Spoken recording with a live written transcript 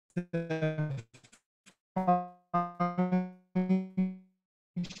a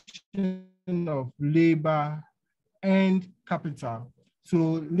function of labor and capital.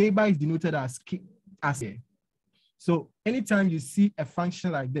 So labor is denoted as here. So anytime you see a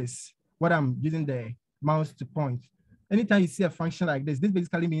function like this, what I'm using the mouse to point, anytime you see a function like this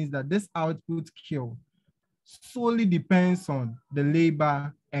basically means that this output Q solely depends on the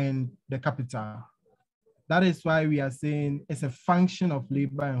labor and the capital. That is why we are saying it's a function of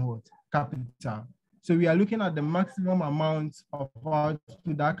labor and what? Capital. So we are looking at the maximum amount of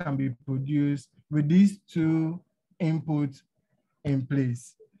output that can be produced with these two inputs in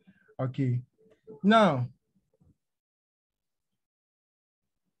place. Okay. Now,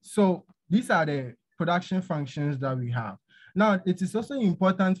 so these are the production functions that we have. Now, it is also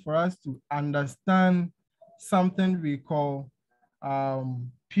important for us to understand something we call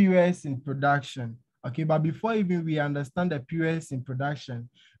periods in production. Okay, but before even we understand the periods in production,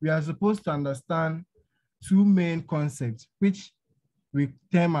 we are supposed to understand two main concepts, which we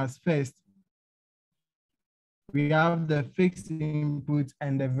term as first, we have the fixed input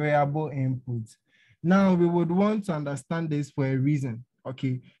and the variable input. Now, we would want to understand this for a reason.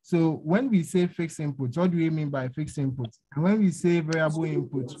 Okay, so when we say fixed input, what do we mean by fixed input? And when we say variable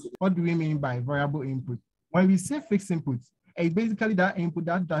input, what do we mean by variable input? When we say fixed input, it's basically that input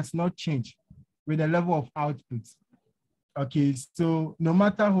that does not change with the level of output. Okay, so no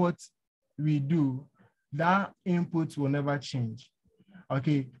matter what we do, that input will never change.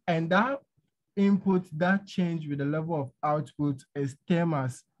 Okay, and that input that change with the level of output is termed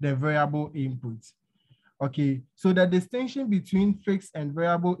as the variable input. Okay, so the distinction between fixed and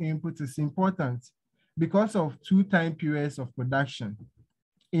variable input is important because of two time periods of production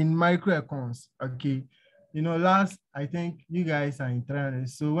in microecons. Okay, you know, last, I think you guys are in 300.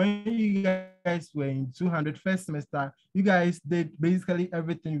 So when you guys were in 200 first semester, you guys did basically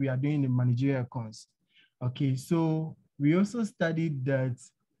everything we are doing in managerial econs. Okay, so we also studied that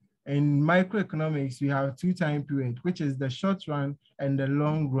in microeconomics, we have two time periods, which is the short run and the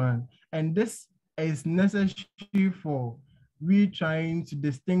long run. And this is necessary for we trying to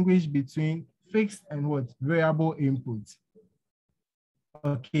distinguish between fixed and what? Variable inputs.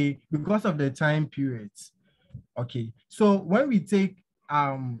 Okay, because of the time periods. Okay, so when we take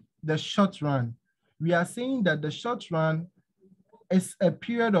the short run, we are saying that the short run is a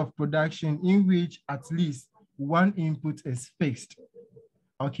period of production in which at least one input is fixed.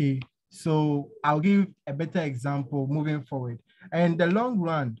 Okay, so I'll give a better example moving forward. And the long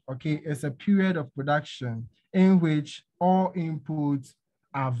run, okay, is a period of production in which all inputs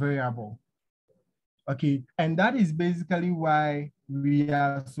are variable. Okay, and that is basically why we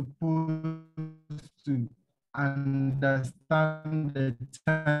are supposed to understand the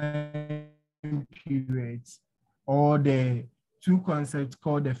time periods or the two concepts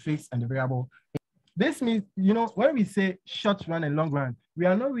called the fixed and the variable. This means, you know, when we say short run and long run, we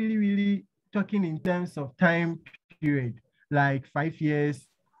are not really talking in terms of time period, like 5 years,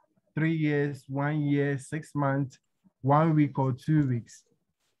 3 years, 1 year, 6 months, 1 week, or 2 weeks.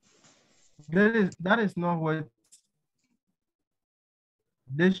 That is not what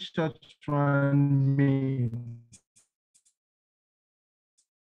this short run means.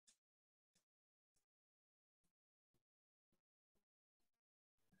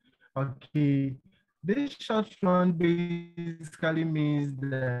 Okay, this short run basically means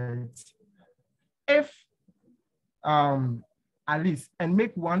that if at least and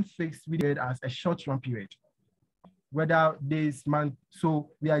make one fixed period as a short run period, whether this month. So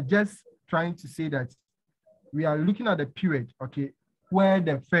we are just trying to say that we are looking at the period, okay, where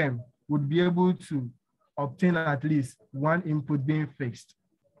the firm would be able to obtain at least one input being fixed.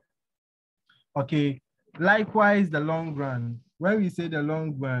 Okay, likewise, the long run. When we say the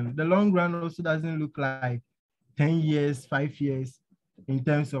long run also doesn't look like 10 years, 5 years in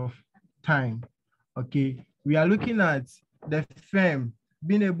terms of time. Okay, we are looking at the firm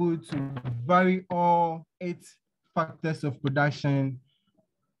being able to vary all 8 factors of production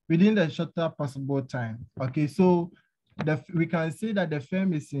within the shorter possible time. Okay, so we can say that the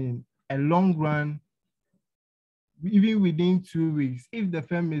firm is in a long run, even within 2 weeks, if the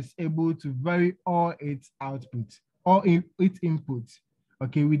firm is able to vary all its outputs, all its inputs,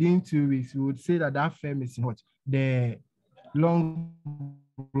 okay, within 2 weeks, we would say that that firm is in what? The long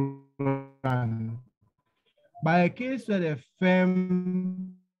run. By a case where the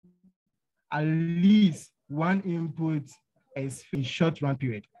firm at least one input is in short run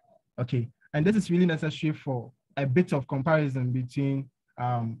period, okay, and this is really necessary for a bit of comparison between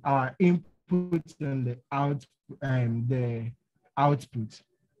our input and the output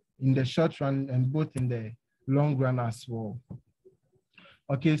in the short run and both in the long run as well.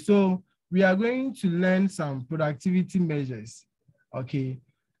 Okay, so we are going to learn some productivity measures. Okay,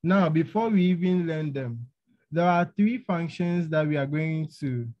 now before we even learn them, there are three functions that we are going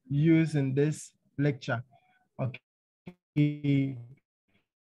to use in this lecture. Okay,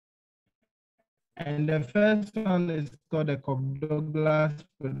 and the first one is called the Cobb-Douglas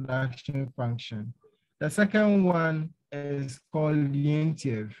production function. The second one is called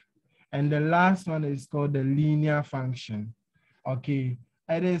linear, and the last one is called the linear function. Okay,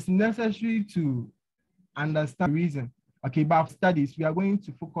 it is necessary to understand the reason. Okay, but for studies, we are going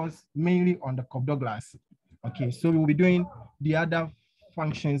to focus mainly on the Cobb-Douglas. Okay, so we will be doing the other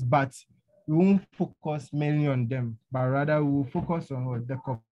functions, but we won't focus mainly on them, but rather we will focus on the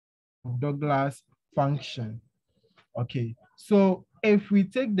Cobb-Douglas function. Okay, so if we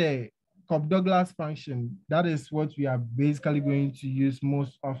take the Cobb-Douglas function, that is what we are basically going to use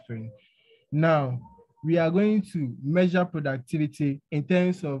most often. Now, we are going to measure productivity in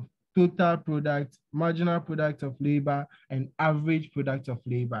terms of total product, marginal product of labor, and average product of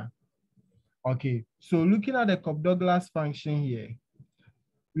labor. Okay, so looking at the Cobb-Douglas function here,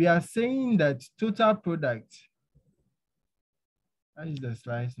 we are saying that total product, that is the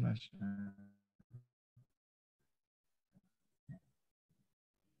slides not showing.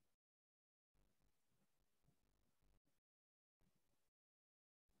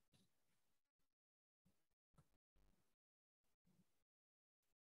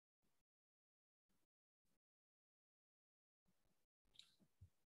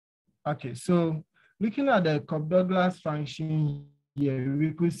 Okay, so looking at the Cobb-Douglas function here,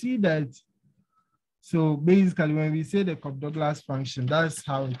 we could see that, so basically when we say the Cobb-Douglas function, that's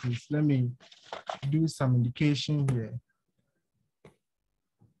how it is. Let me do some indication here.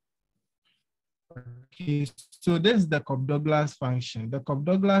 Okay, so this is the Cobb-Douglas function. The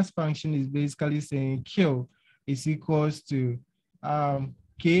Cobb-Douglas function is basically saying Q is equals to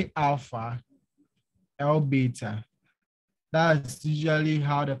K alpha L beta. That's usually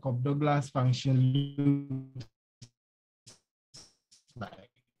how the Cobb-Douglas function looks like.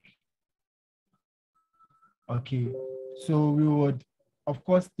 Okay, so we would, of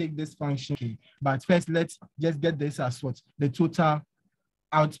course, take this function, okay, but first let's just get this as what the total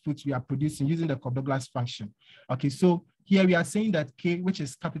output we are producing using the Cobb-Douglas function. Okay, so here we are saying that K, which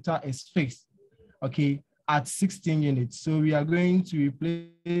is capital, is fixed, okay, at 16 units. So we are going to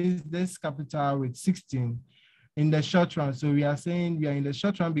replace this capital with 16 in the short run. So we are saying we are in the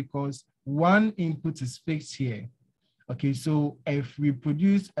short run because one input is fixed here. Okay, so if we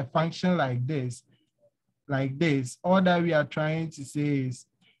produce a function like this, all that we are trying to say is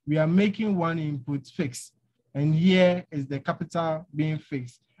we are making one input fixed, and here is the capital being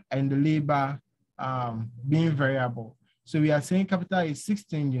fixed and the labor being variable. So we are saying capital is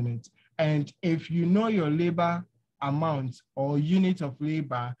 16 units, and if you know your labor amount or unit of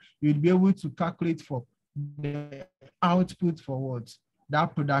labor, you'd be able to calculate for the output for what?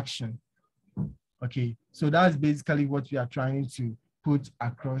 That production. Okay, so that's basically what we are trying to put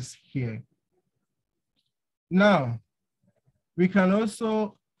across here. Now, we can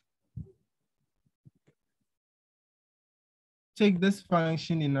also take this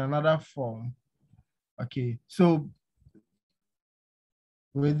function in another form. Okay, so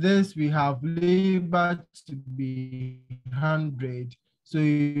with this, we have labor to be 100. So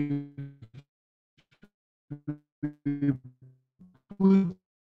you put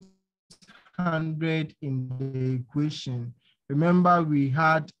 100 in the equation. Remember, we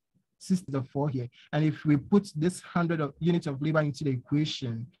had 64 here. And if we put this 100 units of labor into the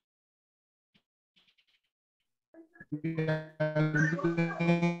equation, we are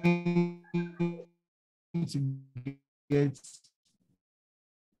going to get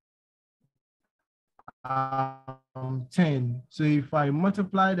 10. So if I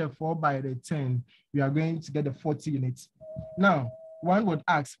multiply the 4 by the 10, we are going to get the 40 units. Now, one would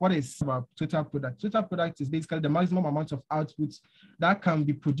ask, what is about total product? Total product is basically the maximum amount of output that can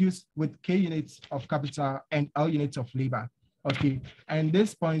be produced with K units of capital and L units of labor. Okay, and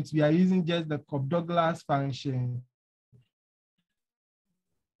this point, we are using just the Cobb-Douglas function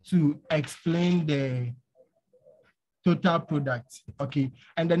to explain the total product. Okay,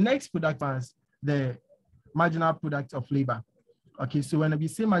 and the next product was the marginal product of labor. Okay, so when we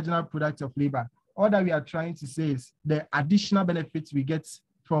say marginal product of labor, all that we are trying to say is the additional benefits we get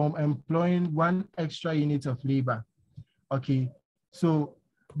from employing one extra unit of labor. Okay, so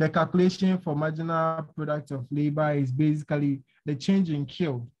the calculation for marginal product of labor is basically the change in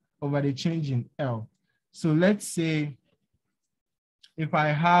Q over the change in L. So let's say if I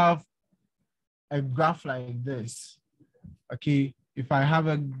have a graph like this, okay, if I have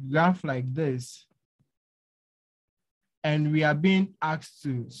a graph like this, and we are being asked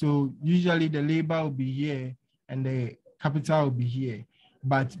to. So usually the labor will be here and the capital will be here.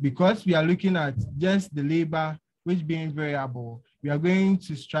 But because we are looking at just the labor, which being variable, we are going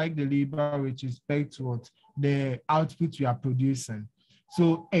to strike the labor with respect to what the output we are producing.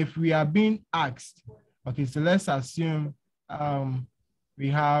 So if we are being asked, okay, so let's assume we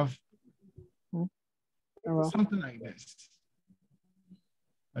have something like this.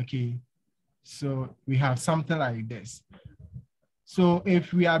 Okay, so we have something like this. So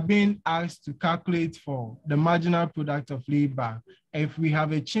if we are being asked to calculate for the marginal product of labor, if we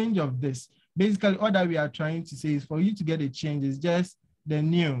have a change of this, basically all that we are trying to say is for you to get a change is just the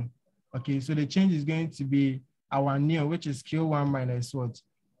new. Okay, so the change is going to be our new, which is Q1 minus what?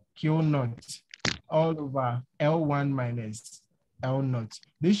 Q0 all over L1 minus L0.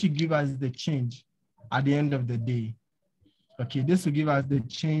 This should give us the change at the end of the day. Okay, this will give us the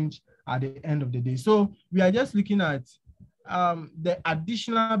change at the end of the day. So we are just looking at the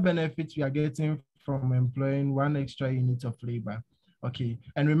additional benefits we are getting from employing one extra unit of labor. Okay,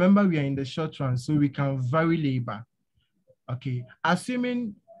 and remember we are in the short run, so we can vary labor. Okay,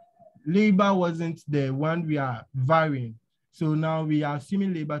 assuming labor wasn't the one we are varying, so now we are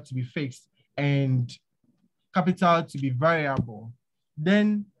assuming labor to be fixed and capital to be variable.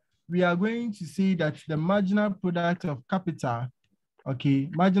 Then we are going to see that the marginal product of capital, okay,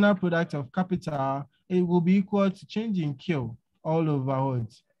 marginal product of capital, it will be equal to change in Q all over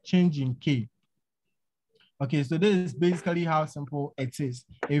what? Change in K. Okay, so this is basically how simple it is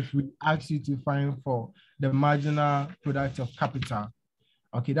if we ask you to find for the marginal product of capital.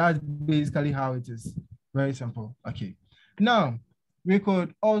 Okay, that's basically how it is. Very simple. Okay. Now, we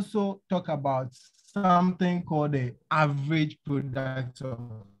could also talk about something called the average product of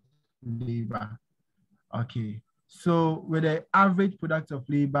labor. Okay, so with the average product of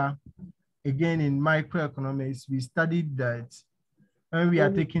labor, again, in microeconomics, we studied that when we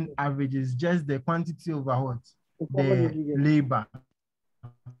are taking averages, just the quantity over what? The labor.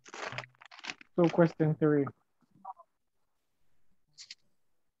 So question 3.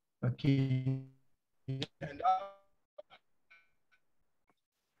 Okay. And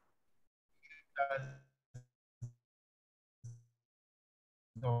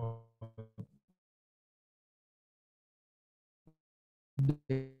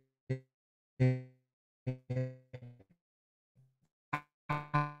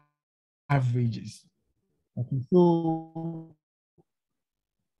averages. Okay, so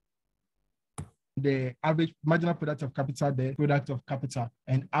the average marginal product of capital, the product of capital,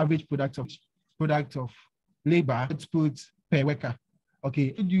 and average product of labor output per worker. Okay,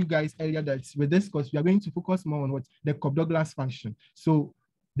 I told you guys earlier that with this course, we are going to focus more on what the Cobb-Douglas function. So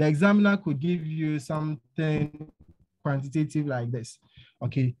the examiner could give you something quantitative like this.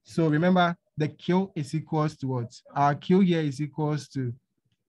 Okay, so remember the Q is equals to what? Our Q here is equals to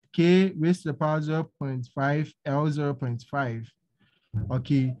K raised to the power 0.5 L 0.5.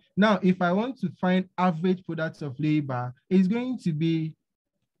 Okay, now if I want to find average product of labor, it's going to be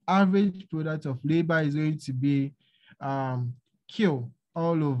average product of labor is going to be Q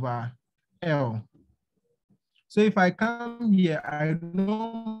all over L. So if I come here, I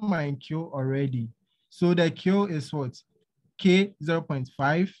know my Q already. So the Q is what? K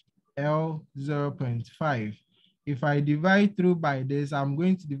 0.5, L 0.5. If I divide through by this, I'm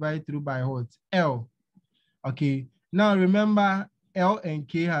going to divide through by what? L. Okay, now remember L and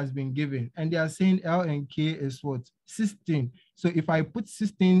K has been given, and they are saying L and K is what? 16. So if I put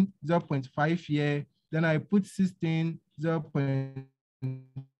 16 0.5 here, then I put 16 0.5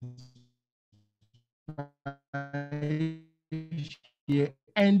 here,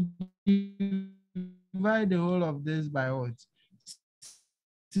 and divide the whole of this by what?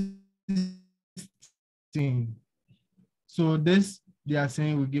 16. So this, they are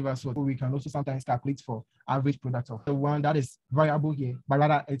saying, will give us what we can also sometimes calculate for average product of the one that is variable here, but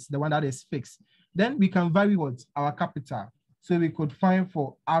rather it's the one that is fixed. Then we can vary what? Our capital. So we could find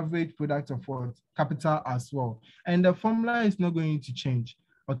for average product of what? Capital as well. And the formula is not going to change.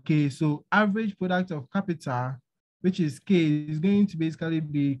 Okay, so average product of capital, which is K, is going to basically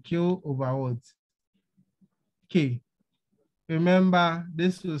be Q over what? K. Remember,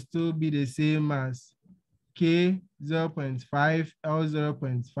 this will still be the same as K 0.5, L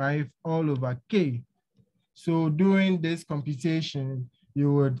 0.5 all over K. So doing this computation,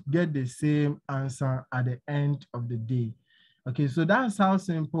 you would get the same answer at the end of the day. Okay, so that's how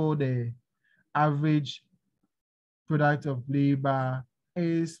simple the average product of labor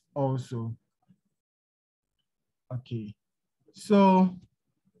is also. Okay, so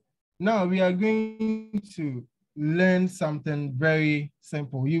now we are going to learn something very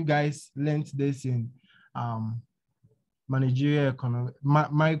simple. You guys learned this in managerial economic,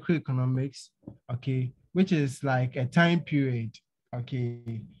 microeconomics, okay, which is like a time period,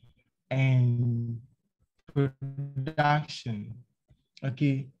 okay, and production,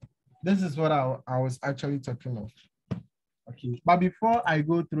 okay. This is what I was actually talking of. Okay, but before I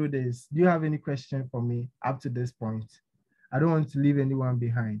go through this, do you have any question for me up to this point? I don't want to leave anyone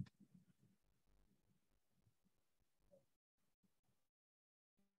behind.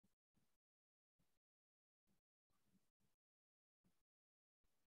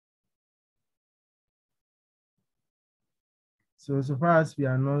 So far as we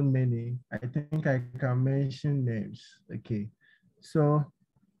are not many, I think I can mention names. Okay, so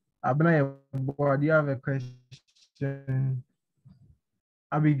Abnaya, do you have a question?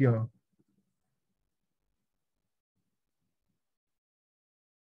 Abigail.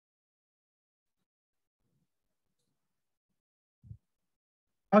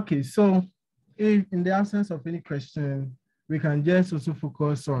 Okay, so if in the absence of any question, we can just also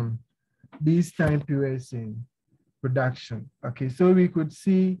focus on these time periods in production. Okay, so we could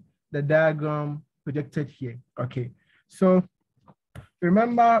see the diagram projected here. Okay, so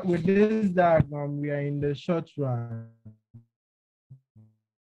remember with this diagram, we are in the short run.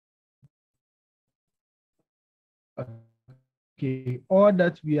 Okay, all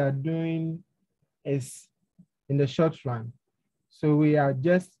that we are doing is in the short run. So we are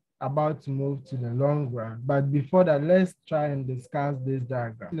just about to move to the long run. But before that, let's try and discuss this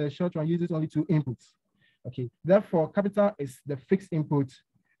diagram. The short run uses only two inputs. Okay, therefore, capital is the fixed input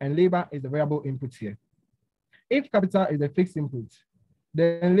and labor is the variable input here. If capital is the fixed input,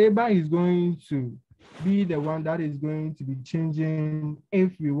 then labor is going to be the one that is going to be changing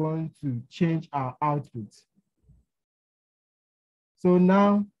if we want to change our output. So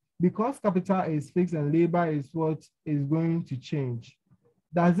now, because capital is fixed and labor is what is going to change,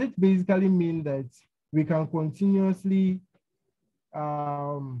 does it basically mean that we can continuously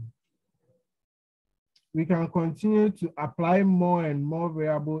continue to apply more and more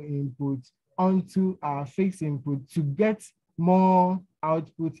variable input onto our fixed input to get more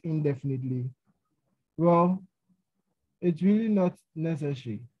output indefinitely? Well, it's really not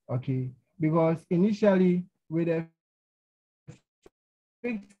necessary, okay? Because initially with a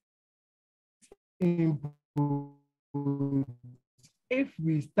fixed input, if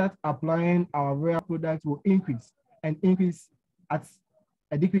we start applying our variable products will increase and increase at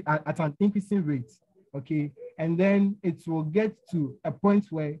an increasing rate, okay? And then it will get to a point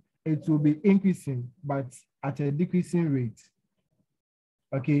where it will be increasing, but at a decreasing rate,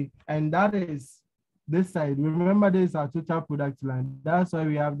 okay? And that is this side. Remember, this is our total product line. That's why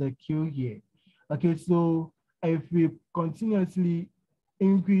we have the Q here. Okay, so if we continuously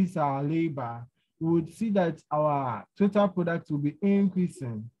increase our labor, we would see that our total product will be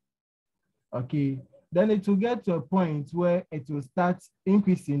increasing. Okay, then it will get to a point where it will start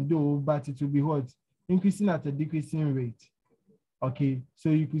increasing though, but it will be what? Increasing at a decreasing rate. Okay, so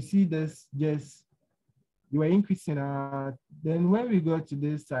you could see this just, you were increasing, then when we got to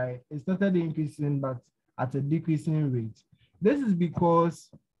this side, it started increasing, but at a decreasing rate. This is because,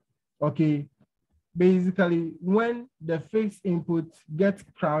 okay, basically when the fixed input gets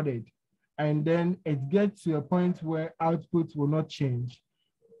crowded and then it gets to a point where output will not change,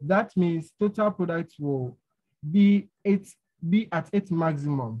 that means total product will be at its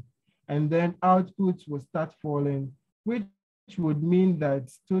maximum, and then output will start falling, which would mean that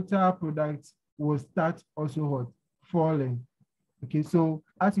total product will start also what? Falling. Okay, so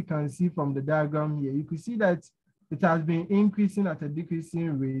as you can see from the diagram here, you can see that it has been increasing at a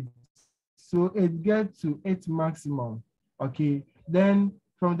decreasing rate. So it gets to its maximum. Okay, then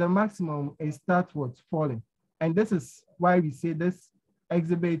from the maximum, it starts what? Falling. And this is why we say this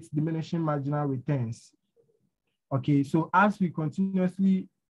exhibits diminishing marginal returns. Okay, so as we continuously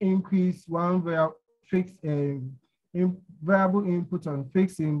increase one fixed variable input on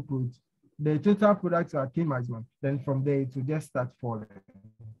fixed input, the total product will attain maximum. Then from there, it will just start falling.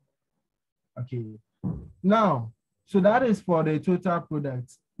 Okay, now, so that is for the total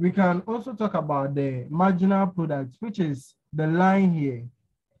product. We can also talk about the marginal product, which is the line here.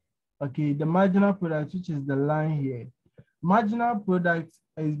 Okay, the marginal product, which is the line here. Marginal product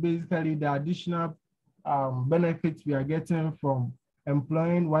is basically the additional benefits we are getting from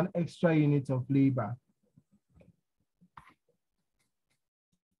employing one extra unit of labor.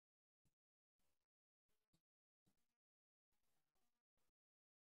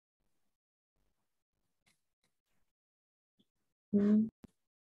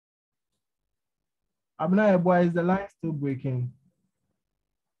 Abnaya boy, is the line still breaking?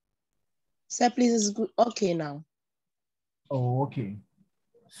 Sir, please, it's good. Okay now. Oh, okay.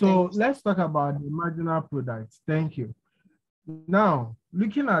 So let's talk about the marginal product. Thank you. Now,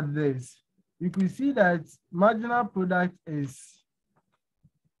 looking at this, you can see that marginal product is,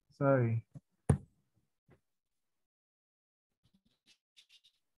 sorry.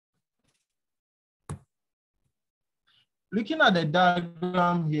 Looking at the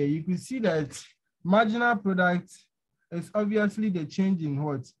diagram here, you can see that marginal product is obviously the change in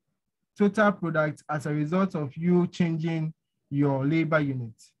what? Total product as a result of you changing your labor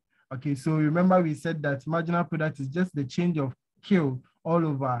unit. Okay, so remember we said that marginal product is just the change of Q all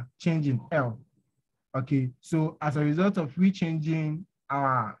over change in L. Okay, so as a result of we changing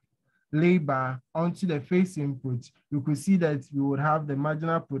our labor onto the fixed input, you could see that we would have the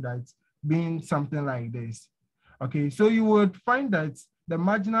marginal product being something like this. Okay, so you would find that the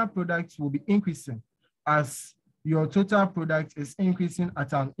marginal product will be increasing as your total product is increasing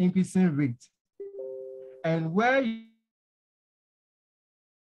at an increasing rate. And where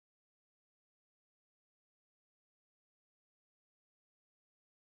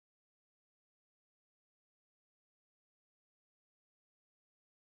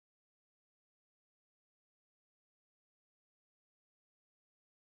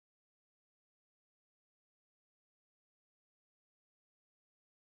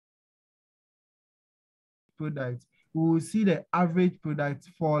product, we will see the average product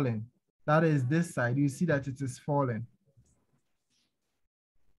falling. That is this side, you see that it is falling.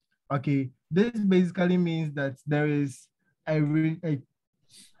 Okay, this basically means that there is a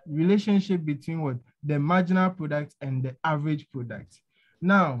relationship between what? The marginal product and the average product.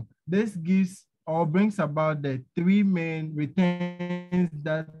 Now, this gives or brings about the three main returns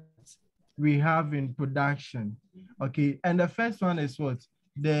that we have in production. Okay, and the first one is what?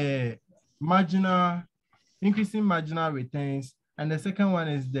 The marginal, increasing marginal returns, and the second one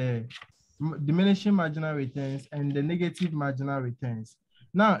is the diminishing marginal returns and the negative marginal returns.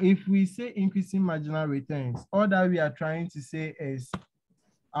 Now, if we say increasing marginal returns, all that we are trying to say is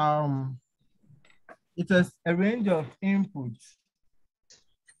it is a range of inputs.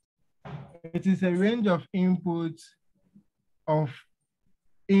 It is a range of inputs of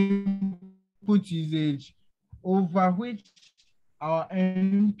input usage over which our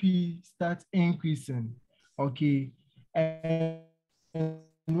NP starts increasing. Okay, and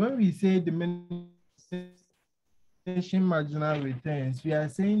when we say diminishing marginal returns, we are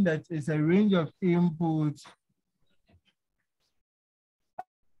saying that it's a range of inputs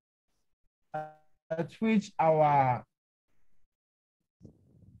at which our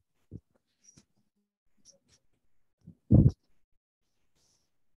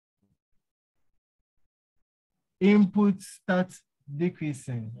input starts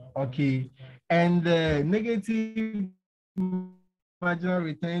decreasing, okay? And the negative marginal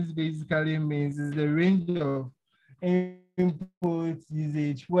returns basically means is the range of input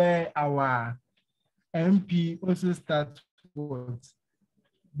usage where our MP also starts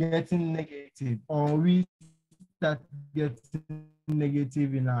getting negative, or we start getting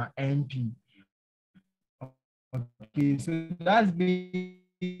negative in our MP. Okay, so that's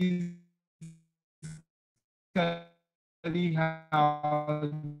basically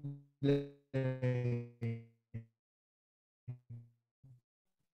how the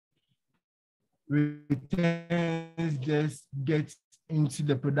returns just get into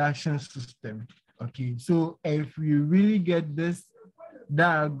the production system. Okay, so if you really get this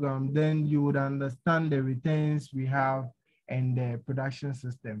diagram, then you would understand the returns we have in the production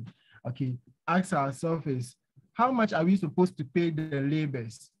system. Okay, ask ourselves is, how much are we supposed to pay the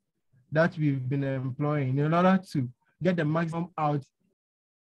laborers that we've been employing in order to get the maximum out?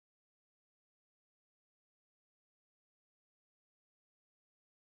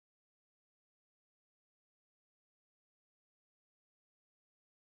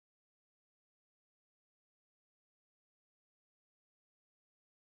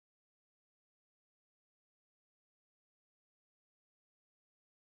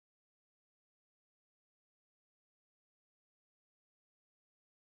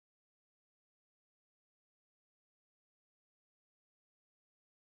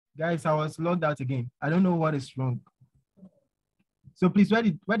 Guys, I was logged out again. I don't know what is wrong. So please,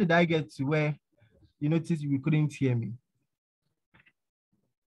 where did I get to where you noticed you couldn't hear me?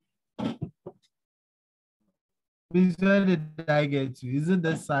 Please, where did I get to? Is it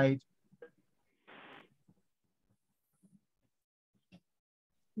this side?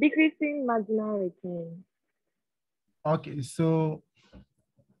 Decreasing marginal return. Okay, so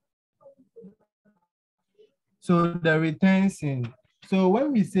the returns in, so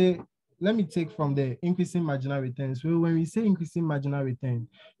when we say, let me take from the increasing marginal returns. So when we say increasing marginal return,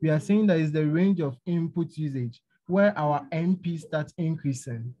 we are saying that is the range of input usage where our NP starts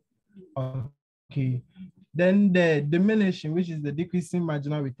increasing. Okay, Then the diminishing, which is the decreasing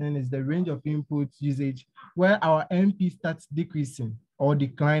marginal return, is the range of input usage where our MP starts decreasing or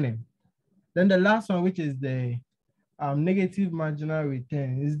declining. Then the last one, which is the negative marginal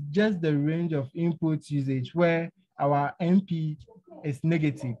return, is just the range of input usage where our MP is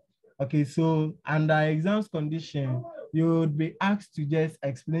negative. Okay, so under exams condition, you would be asked to just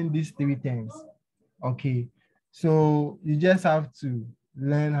explain these three things. Okay, so you just have to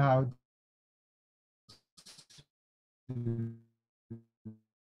learn how to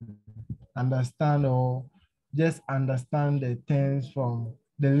understand or just understand the terms from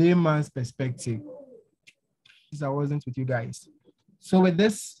the layman's perspective. I wasn't with you guys. So with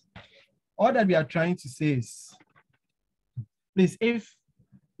this, all that we are trying to say is, please, if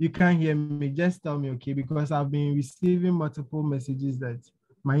you can't hear me, just tell me, okay? Because I've been receiving multiple messages that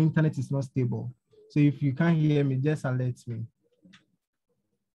my internet is not stable. So if you can't hear me, just alert me.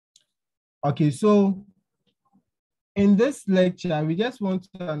 Okay, so in this lecture, we just want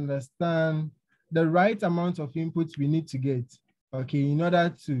to understand the right amount of input we need to get, okay, in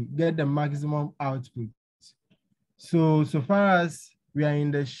order to get the maximum output. So far as we are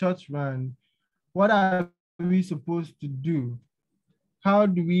in the short run, what are we supposed to do? How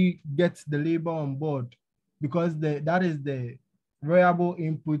do we get the labor on board? Because that is the variable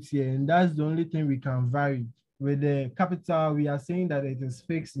input here, and that's the only thing we can vary. With the capital, we are saying that it is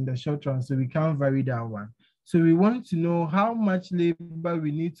fixed in the short run, so we can't vary that one. So we want to know how much labor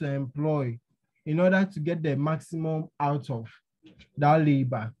we need to employ in order to get the maximum out of that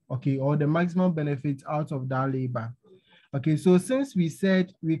labor, okay, or the maximum benefit out of that labor. Okay, so since we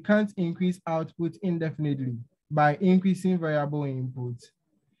said we can't increase output indefinitely by increasing variable input,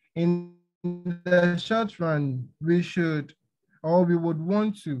 in the short run, we should, or we would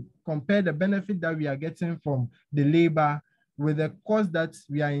want to compare the benefit that we are getting from the labor with the cost that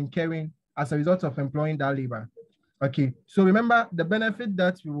we are incurring as a result of employing that labor. Okay, so remember the benefit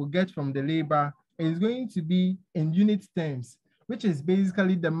that we will get from the labor is going to be in unit terms, which is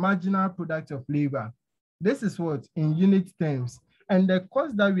basically the marginal product of labor. This is what in unit terms. And the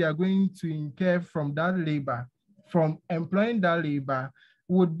cost that we are going to incur from that labor, from employing that labor,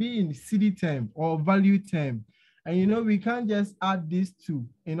 would be in CD term or value term. And you know, we can't just add these two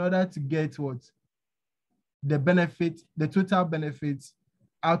in order to get what? The benefit, the total benefits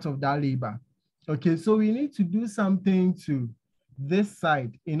out of that labor. Okay, so we need to do something to this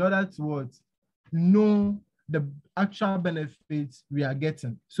side in order to what? Know the actual benefits we are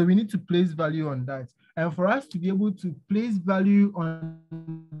getting. So we need to place value on that. And for us to be able to place value on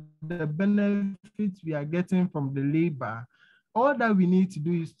the benefits we are getting from the labor, all that we need to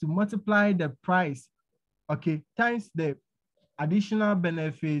do is to multiply the price, okay, times the additional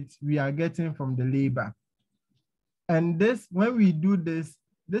benefits we are getting from the labor. And this, when we do this,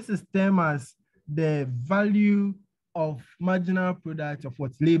 this is termed as the value of marginal product of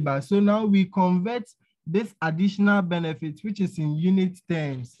what? Labor. So now we convert this additional benefit, which is in unit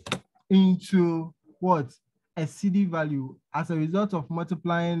terms, into what? A CD value as a result of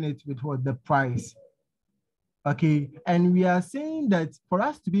multiplying it with what? The price. Okay, and we are saying that for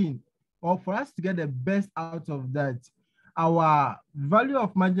us to be, or for us to get the best out of that, our value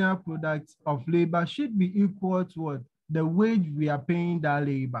of marginal product of labor should be equal to what? The wage we are paying that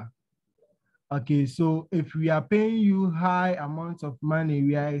labor. Okay, so if we are paying you high amounts of money,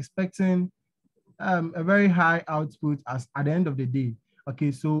 we are expecting a very high output at the end of the day.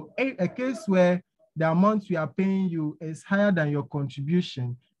 Okay, so a case where the amount we are paying you is higher than your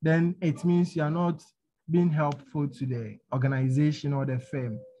contribution, then it means you are not being helpful to the organization or the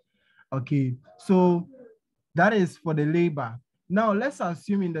firm. Okay, so that is for the labor. Now let's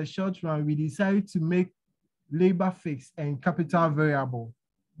assume in the short run, we decide to make labor fixed and capital variable.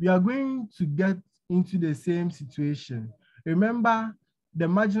 We are going to get into the same situation. Remember, the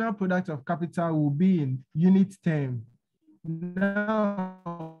marginal product of capital will be in unit term.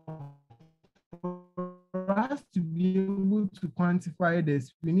 Now, for us to be able to quantify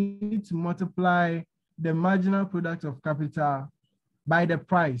this, we need to multiply the marginal product of capital by the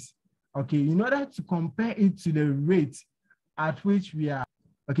price, okay, in order to compare it to the rate at which we are.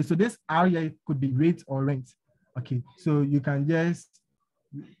 Okay, so this area could be rate or rent. Okay, so you can just,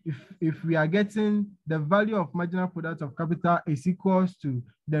 if we are getting the value of marginal product of capital is equals to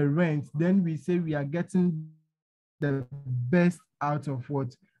the rent, then we say we are getting the best out of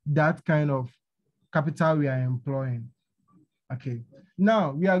what? That kind of capital we are employing. Okay,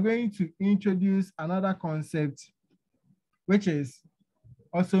 now we are going to introduce another concept, which is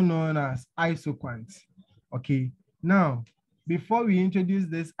also known as isoquant. Okay, now before we introduce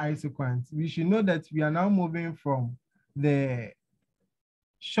this isoquant, we should know that we are now moving from the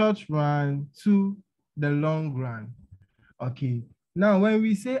short run to the long run. Okay. Now, when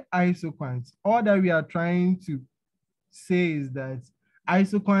we say isoquant, all that we are trying to say is that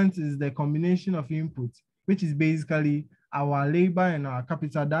isoquant is the combination of inputs, which is basically our labor and our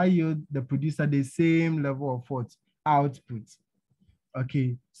capital that yield the producer the same level of what? Output.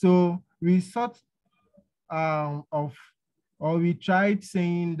 Okay. So we sort of, or we tried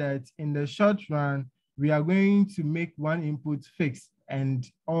saying that in the short run, we are going to make one input fixed and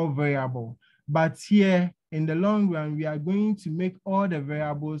all variable. But here in the long run, we are going to make all the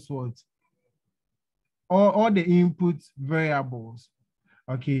variables what? All the input variables.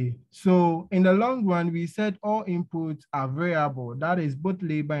 Okay, so in the long run, we said all inputs are variable. That is both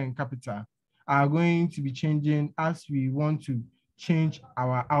labor and capital are going to be changing as we want to change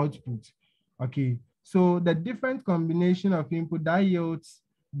our output. Okay, so the different combination of input that yields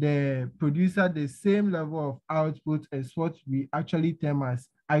the producer the same level of output is what we actually term as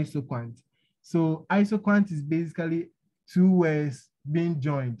isoquant. So isoquant is basically two words being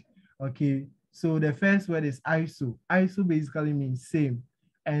joined. Okay, so the first word is iso. Iso basically means same,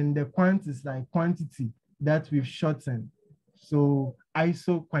 and the quant is like quantity that we've shortened. So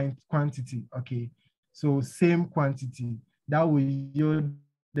iso quantity. Okay, so same quantity that will yield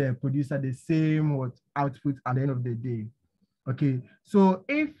the producer the same what output at the end of the day. Okay, so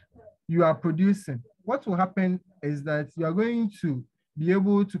if you are producing, what will happen is that you are going to be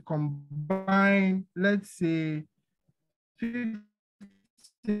able to combine, let's say, 15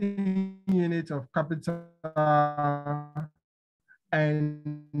 units of capital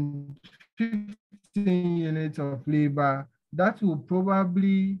and 15 units of labor. That will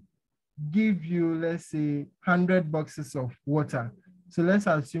probably give you, let's say, 100 boxes of water. So let's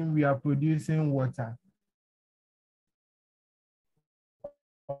assume we are producing water.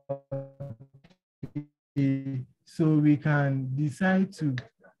 So we can decide to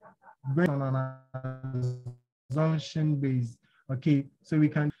bring on an assumption base. Okay, so we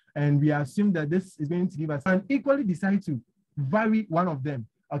can, and we assume that this is going to give us, and equally decide to vary one of them.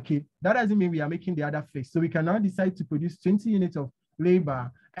 Okay, that doesn't mean we are making the other fixed. So we can now decide to produce 20 units of labor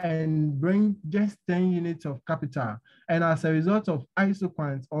and bring just 10 units of capital. And as a result of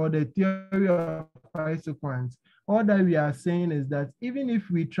isoquants or the theory of isoquants, all that we are saying is that even if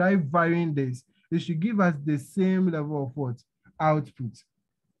we try varying this, it should give us the same level of what? Output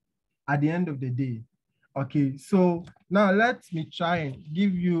at the end of the day. Okay, so now let me try and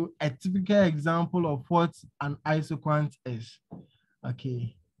give you a typical example of what an isoquant is.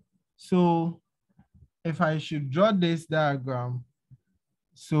 Okay, so if I should draw this diagram,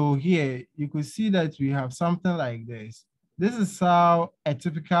 so here you could see that we have something like this. This is how a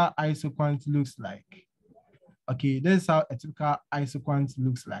typical isoquant looks like. Okay, this is how a typical isoquant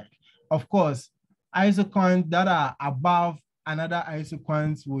looks like. Of course, isoquants that are above another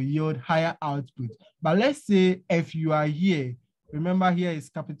isoquant will yield higher output. But let's say if you are here, remember here is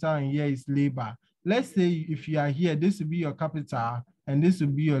capital and here is labor. Let's say if you are here, this will be your capital and this will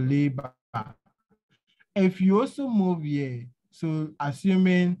be your labor. If you also move here, so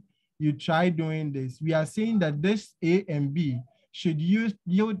assuming you try doing this, we are saying that this A and B should yield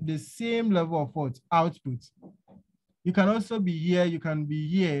the same level of what? Output. You can also be here, you can be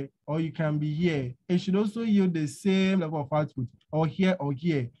here, or you can be here. It should also yield the same level of output, or here or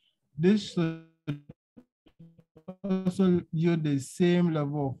here. This should also yield the same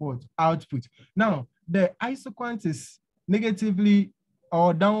level of what? Output. Now, the isoquant is negatively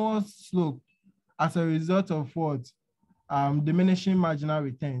or downward slope as a result of what? Diminishing marginal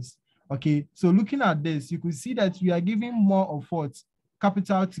returns. Okay, so looking at this, you could see that we are giving more of what?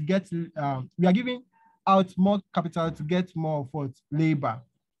 Capital to get, we are giving out more capital to get more of what? Labor.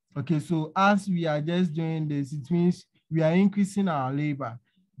 Okay, so as we are just doing this, it means we are increasing our labor,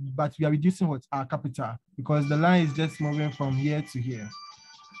 but we are reducing what? Our capital, because the line is just moving from here to here.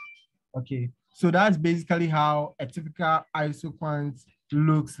 Okay, so that's basically how a typical isoquant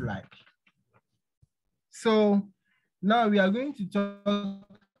looks like. So now we are going to talk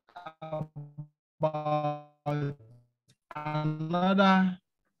about another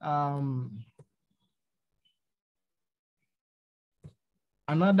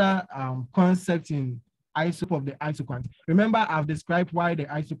concept in isoquant of the isoquant. Remember, I've described why the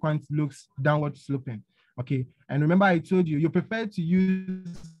isoquant looks downward sloping. Okay, and remember I told you, you prefer to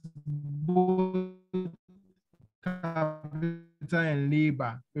use both capital and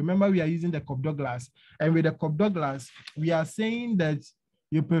labor. Remember, we are using the Cobb-Douglas, and with the Cobb-Douglas, we are saying that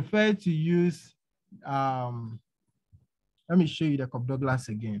you prefer to use, let me show you the Cobb-Douglas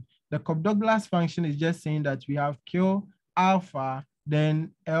again. The Cobb-Douglas function is just saying that we have Q alpha,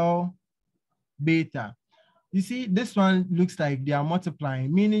 then L beta. You see, this one looks like they are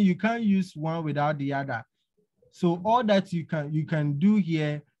multiplying, meaning you can't use one without the other. So all that you can do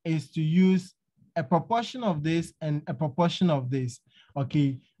here is to use a proportion of this and a proportion of this,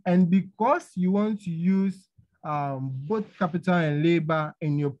 okay? And because you want to use both capital and labor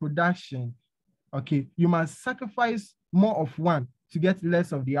in your production, okay, you must sacrifice more of one to get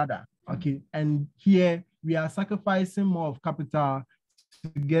less of the other, okay? And here we are sacrificing more of capital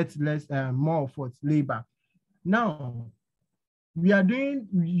to get less, more of what, labor. Now, we are doing,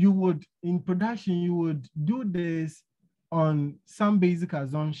 you would, in production, you would do this on some basic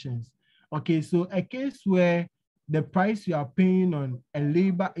assumptions. Okay, so a case where the price you are paying on a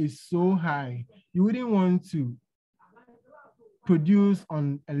labor is so high, you wouldn't want to produce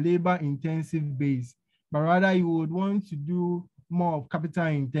on a labor intensive base, but rather you would want to do more of capital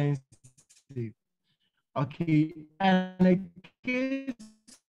intensive. Okay, and a case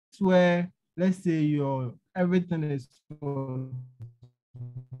where, let's say your everything is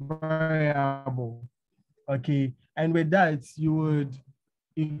variable, okay, and with that you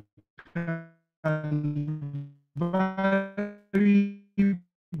can vary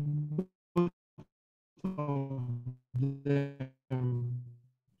both of them.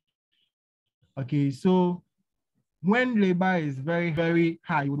 Okay, so when labor is very, very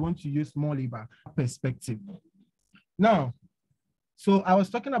high, you would want to use more labor perspective. Now, so I was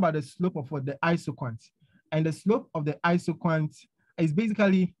talking about the slope of what the isoquant, and the slope of the isoquant is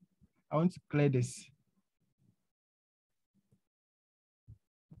basically, I want to clear this.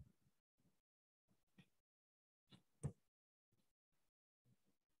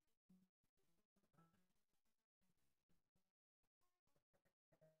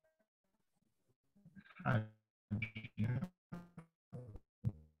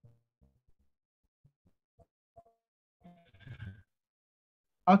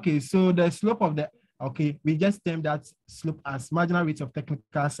 Okay, so the slope of the, okay, we just termed that slope as marginal rate of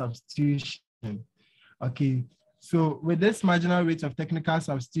technical substitution. Okay, so with this marginal rate of technical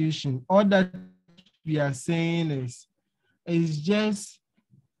substitution, all that we are saying is just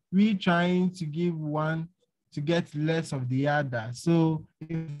we trying to give one to get less of the other. So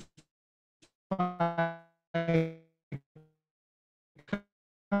if I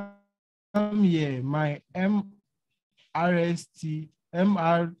come here, my MRCS,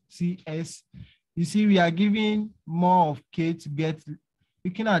 you see, we are giving more of K to get,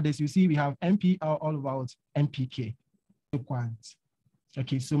 looking at this, you see, we have MP all about MPK.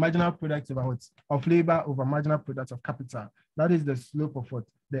 Okay, so marginal product of labor over marginal product of capital. That is the slope of what?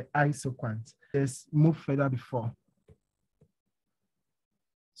 The isoquant. Let's move further before.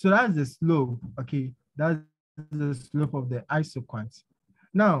 So that's the slope, okay? That's the slope of the isoquant.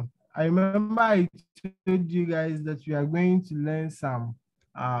 Now, I remember I told you guys that we are going to learn some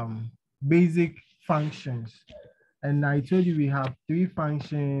basic functions. And I told you we have 3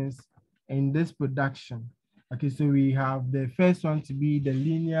 functions in this production. Okay, so we have the first one to be the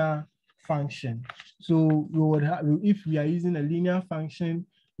linear function. So we would have, if we are using a linear function,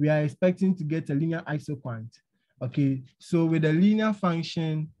 we are expecting to get a linear isoquant. Okay, so with a linear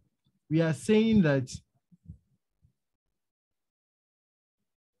function, we are saying that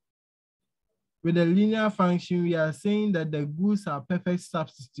with a linear function, we are saying that the goods are perfect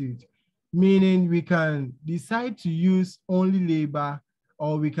substitute, meaning we can decide to use only labor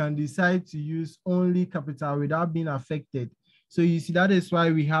or we can decide to use only capital without being affected. So you see, that is why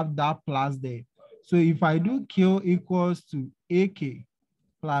we have that plus there. So if I do Q equals to AK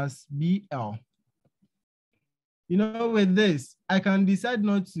plus BL, you know, with this, I can decide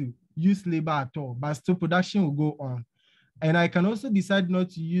not to use labor at all, but still production will go on. And I can also decide not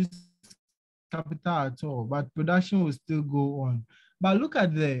to use capital at all, but production will still go on. But look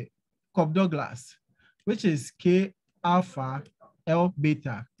at the Cobb-Douglas, which is K alpha L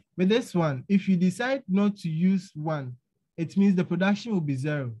beta. With this one, if you decide not to use one, it means the production will be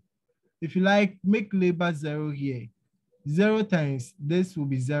 0. If you like, make labor 0 here. 0 times this will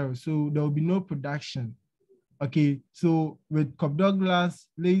be 0, so there will be no production. Okay, so with Cobb-Douglas,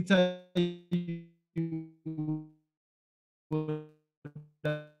 later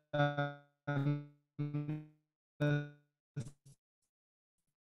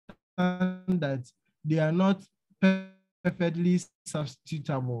that they are not perfectly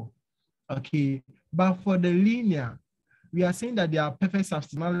substitutable. Okay, but for the linear, we are saying that they are perfect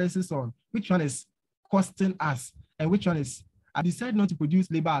substitute analysis on which one is costing us and which one is, I decide not to produce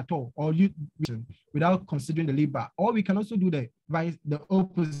labor at all or use without considering the labor, or we can also do the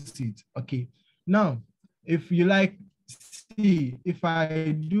opposite. Okay, now if you like, see, if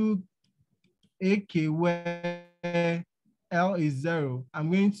I do AK where L is 0,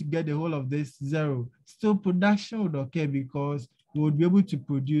 I'm going to get the whole of this 0. Still production would occur because we would be able to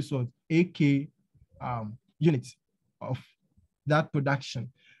produce what AK units of that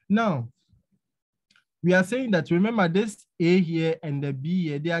production. Now, we are saying that, remember, this A here and the B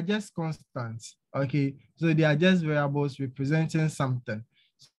here, they are just constants, okay? So they are just variables representing something.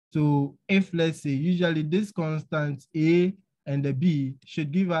 So if, let's say, usually this constant A and the B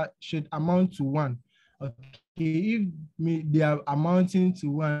should amount to 1. Okay, if they are amounting to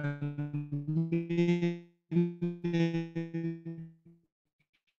 1,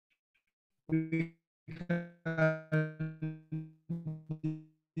 we can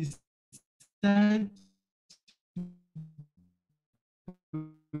decide.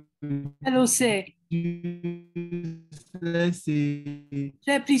 Hello, sir. Let's say,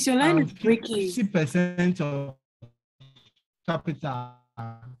 Sir, please, your line is breaking. 50% of capital,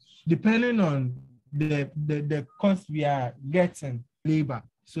 depending on the cost we are getting, labor.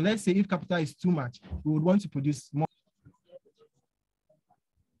 So let's say if capital is too much, we would want to produce more.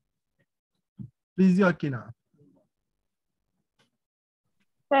 Please, you okay now?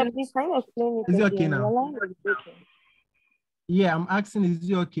 Sir, please, can you explain it Is it again? okay now? Your line is breaking. Yeah, I'm asking, is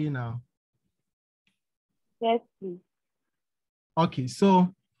it okay now? Yes, please. Okay,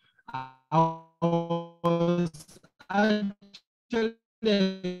 so I was actually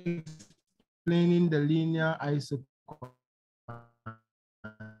explaining the linear isoquant.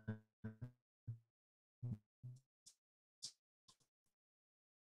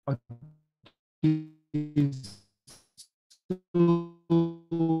 Okay, so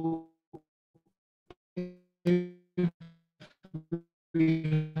if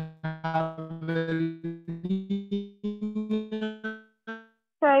we have a linear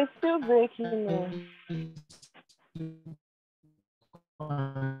Sir, it's still breaking now.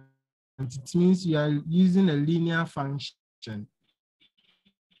 it means you are using a linear function.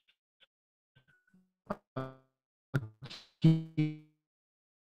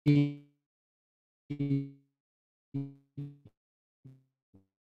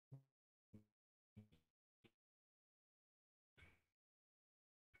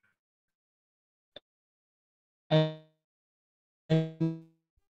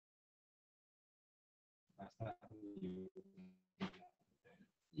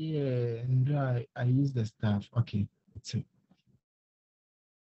 Yeah, and I use the stuff. Okay, that's it.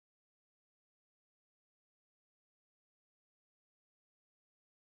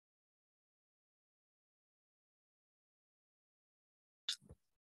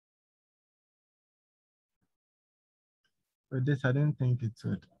 But this, I don't think it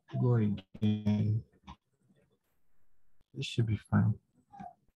would go again. It should be fine.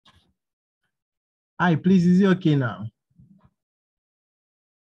 Hi, please, is it okay now?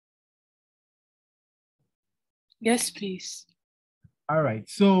 Yes, please. All right,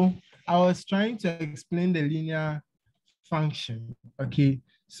 so I was trying to explain the linear function, okay?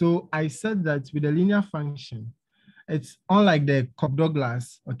 So I said that with the linear function, it's unlike the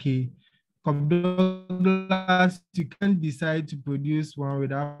Cobb-Douglas, okay? Cobb-Douglas, you can't decide to produce one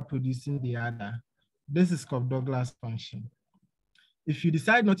without producing the other. This is Cobb-Douglas function. If you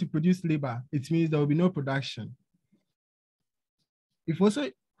decide not to produce labor, it means there will be no production. If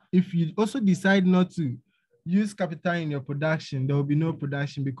you also decide not to use capital in your production, there will be no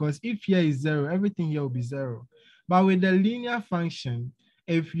production, because if here is 0, everything here will be 0. But with the linear function,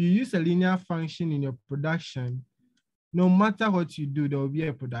 if you use a linear function in your production, no matter what you do, there will be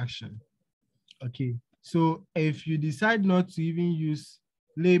a production. Okay, so if you decide not to even use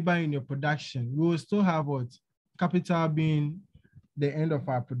labor in your production, we will still have what? Capital being the end of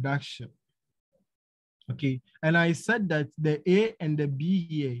our production. Okay, and I said that the A and the B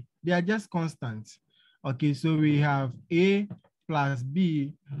here, they are just constants. Okay, so we have A plus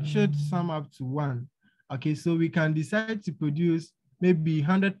B should sum up to 1. Okay, so we can decide to produce maybe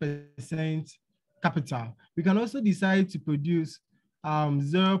 100% capital. We can also decide to produce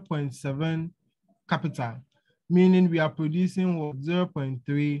 0.7 capital, meaning we are producing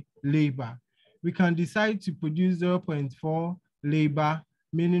 0.3 labor. We can decide to produce 0.4 labor,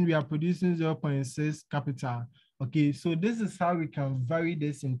 meaning we are producing 0.6 capital. Okay, so this is how we can vary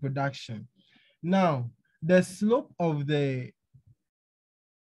this in production. Now, the slope of the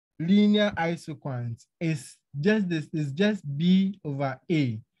linear isoquant is just this, is just B over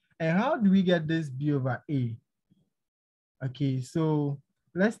A. And how do we get this B over A? Okay, so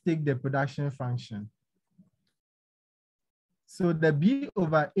let's take the production function. So the B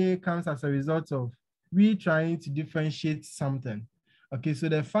over A comes as a result of we trying to differentiate something. Okay, so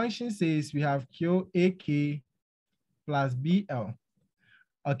the function says we have QAK plus BL.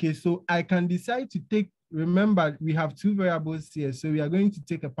 Okay, so I can decide to take remember we have two variables here, so we are going to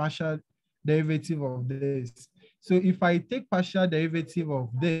take a partial derivative of this. So if I take partial derivative of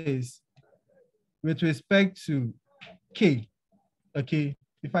this with respect to k, okay,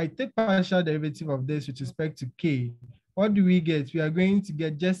 if I take partial derivative of this with respect to k, what do we get? We are going to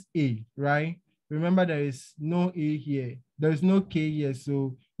get just a, right? Remember, there is no a here. There is no k here,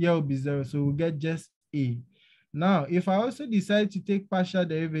 so here will be 0. So we'll get just a. Now, if I also decide to take partial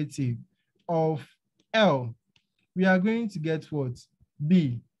derivative of L, we are going to get what?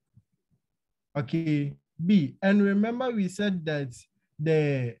 B. Okay, B. And remember, we said that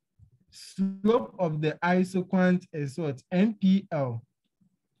the slope of the isoquant is what? MPL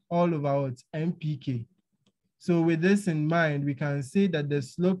all over what? MPK. So with this in mind, we can say that the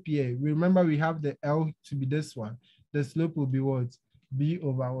slope here, remember we have the L to be this one. The slope will be what? B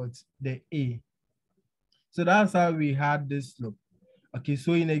over what? The A. So that's how we had this slope. Okay,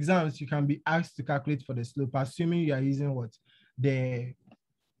 so in exams, you can be asked to calculate for the slope, assuming you are using what? The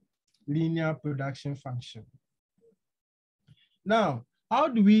linear production function. Now, how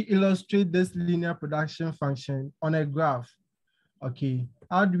do we illustrate this linear production function on a graph? Okay,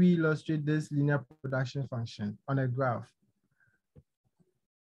 how do we illustrate this linear production function on a graph?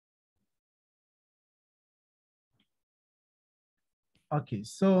 Okay,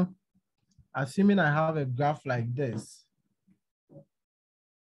 so assuming I have a graph like this,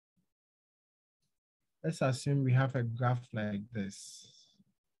 let's assume we have a graph like this.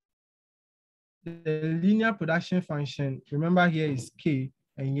 The linear production function, remember here is K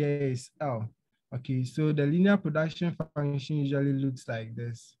and here is L. Okay, so the linear production function usually looks like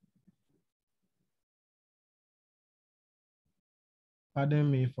this.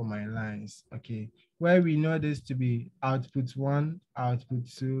 Pardon me for my lines, okay, where we know this to be output 1, output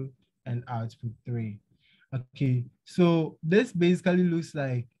 2, and output 3. Okay, so this basically looks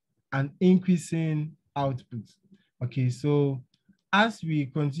like an increasing output. Okay, so as we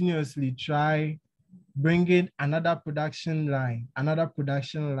continuously try bringing another production line,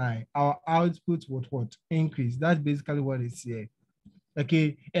 our output would what? Increase. That's basically what it's here.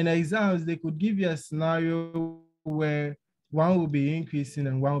 Okay, in exams, they could give you a scenario where one will be increasing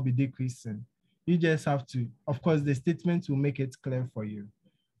and one will be decreasing. You just have to, of course, the statement will make it clear for you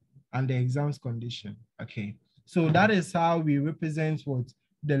and the exam's condition. Okay, so that is how we represent what?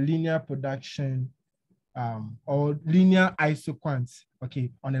 The linear production or linear isoquants,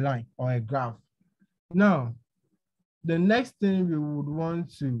 okay, on a line or a graph. Now, the next thing we would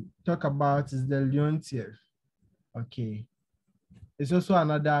want to talk about is the Leontief. Okay, it's also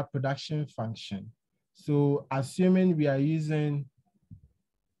another production function. So assuming we are using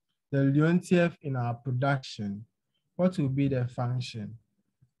the Leontief in our production, what will be the function?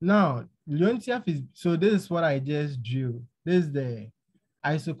 Now, Leontief is, so this is what I just drew. This is the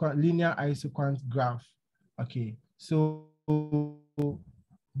linear isoquant graph. Okay, so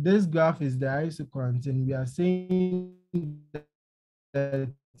this graph is the isoquant, and we are saying that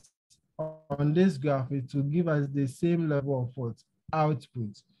on this graph, it will give us the same level of what?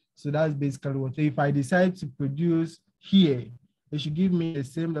 Output. So that's basically what, if I decide to produce here, it should give me the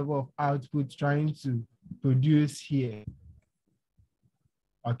same level of output trying to produce here.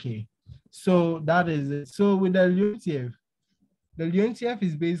 Okay, so that is it. So with the Leontief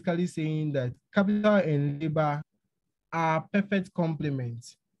is basically saying that capital and labor are perfect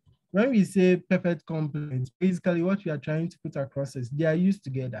complements. When we say perfect complements, basically what we are trying to put across is they are used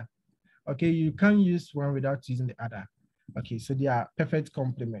together. Okay, you can't use one without using the other. Okay, so they are perfect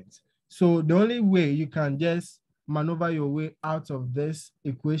complements. So the only way you can just maneuver your way out of this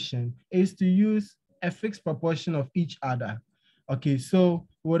equation is to use a fixed proportion of each other. Okay, so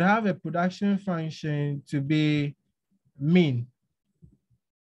we would have a production function to be mean.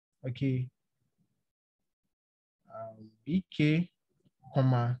 Okay, BK,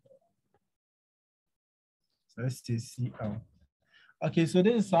 comma, so let's say CL. Okay, so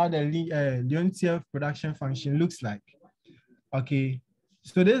this is how the Leontief production function looks like. Okay,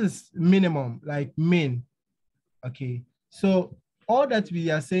 so this is minimum, like min. Okay, so all that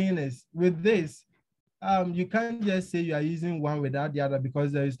we are saying is with this, you can't just say you are using one without the other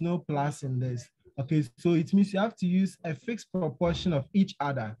because there is no plus in this. Okay, so it means you have to use a fixed proportion of each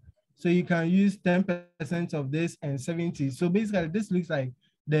other. So you can use 10% of this and 70. So basically this looks like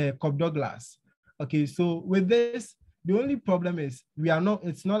the Cobb Douglas. Okay, so with this, the only problem is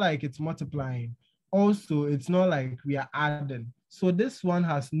it's not like it's multiplying. Also, it's not like we are adding. So this one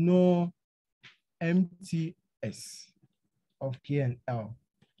has no MTS of K and L.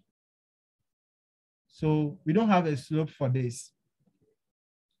 So we don't have a slope for this.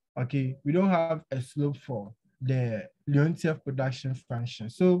 Okay, we don't have a slope for the Leontief production function.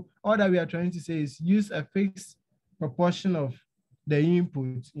 So all that we are trying to say is use a fixed proportion of the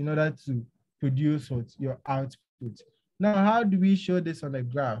input in order to produce what your output. Now, how do we show this on a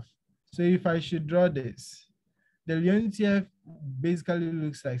graph? So if I should draw this, the Leontief basically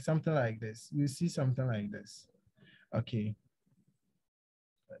looks like something like this. You see something like this. Okay.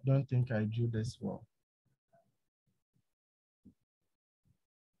 I don't think I drew this well.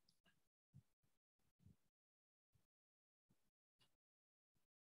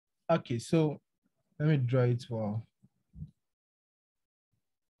 Okay, so let me draw it well.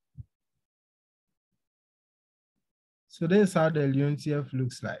 So this is how the Leontief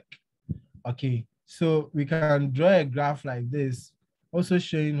looks like. Okay, so we can draw a graph like this, also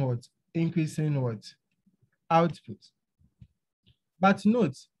showing what? Increasing what? Output. But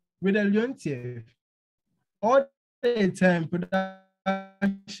note, with the Leontief, all the time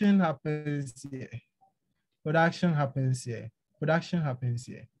production happens here. Production happens here. Production happens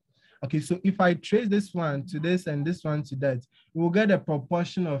here. Okay, so if I trace this one to this and this one to that, we'll get a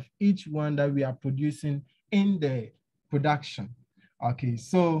proportion of each one that we are producing in the production. Okay,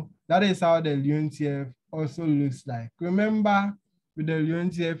 so that is how the Leontief also looks like. Remember, with the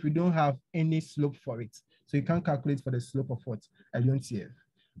Leontief, we don't have any slope for it. So you can't calculate for the slope of what? A Leontief.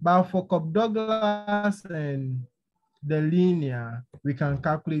 But for Cobb-Douglas and the linear, we can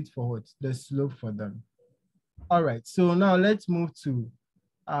calculate for what? The slope for them. All right, so now let's move to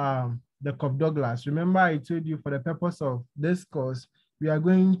the Cobb-Douglas. Remember, I told you for the purpose of this course, we are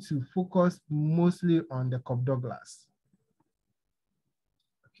going to focus mostly on the Cobb-Douglas.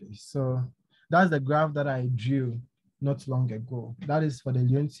 Okay, so that's the graph that I drew not long ago. That is for the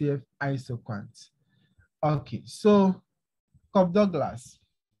Leontief isoquant. Okay, so Cobb-Douglas.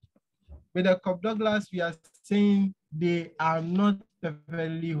 With the Cobb-Douglas, we are saying they are not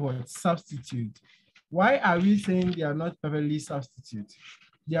perfectly what? Substitute. Why are we saying they are not perfectly substitute?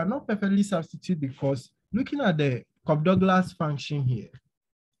 They are not perfectly substitute because looking at the Cobb-Douglas function here.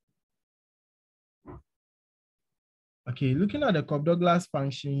 Okay, looking at the Cobb-Douglas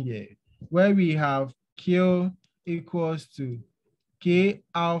function here, where we have Q equals to K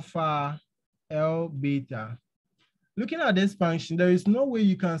alpha L beta. Looking at this function, there is no way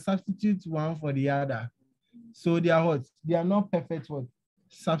you can substitute one for the other. So they are what? They are not perfect what?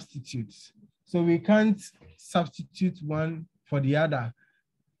 Substitutes. So we can't substitute one for the other.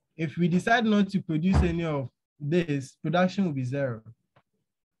 If we decide not to produce any of this, production will be 0.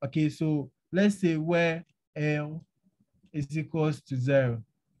 Okay, so let's say where L is equals to 0.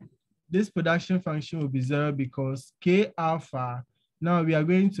 This production function will be 0 because K alpha, now we are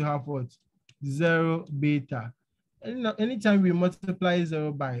going to have what? 0 beta. And anytime we multiply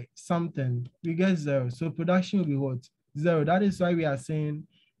 0 by something, we get 0. So production will be what? 0. That is why we are saying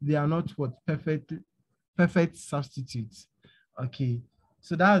they are not what? Perfect substitutes. Okay,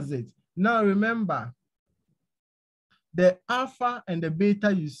 so that's it. Now remember, the alpha and the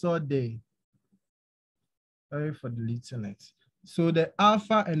beta you saw there. Sorry for deleting it. So the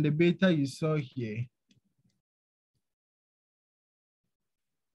alpha and the beta you saw here,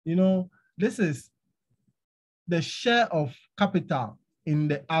 you know, this is the share of capital in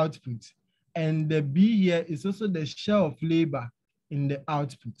the output. And the B here is also the share of labor in the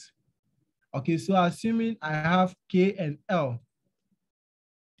output. Okay, so assuming I have K and L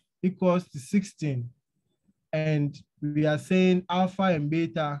equals to 16, and we are saying alpha and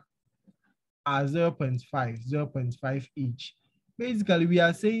beta are 0.5 each. Basically, we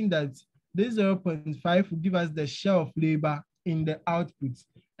are saying that this 0.5 will give us the share of labor in the output,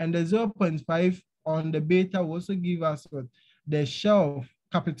 and the 0.5 on the beta will also give us what? The share of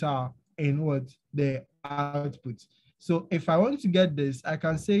capital in what? The output. So if I want to get this, I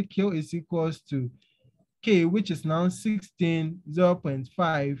can say Q is equals to K, which is now 16,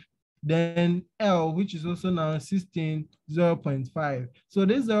 0.5, then L, which is also now 16, 0.5. So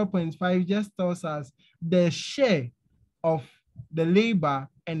this 0.5 just tells us the share of the labor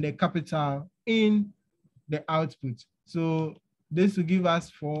and the capital in the output. So this will give us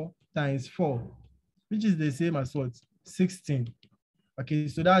 4 times 4, which is the same as what? 16. Okay,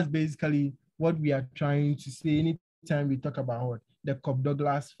 so that's basically what we are trying to say anytime we talk about what? The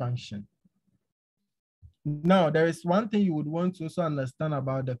Cobb-Douglas function. Now, there is one thing you would want to also understand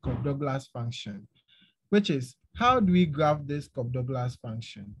about the Cobb-Douglas function, which is how do we graph this Cobb-Douglas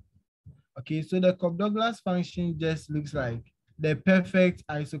function? Okay, so the Cobb-Douglas function just looks like the perfect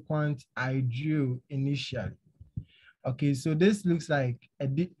isoquant I drew initially. Okay, so this looks like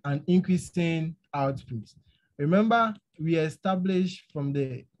an increasing output. Remember, we established from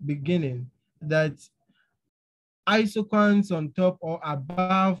the beginning that isoquants on top or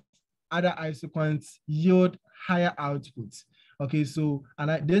above other isoquants yield higher output. Okay, so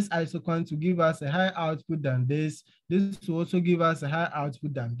this isocont will give us a higher output than this. This will also give us a higher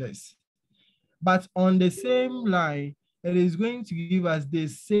output than this. But on the same line, it is going to give us the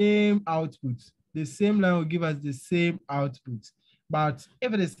same output. The same line will give us the same output. But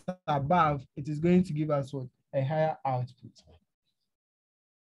if it is above, it is going to give us what? A higher output.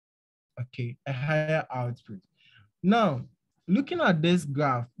 Okay, a higher output. Now, looking at this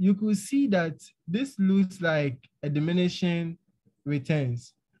graph, you could see that this looks like a diminishing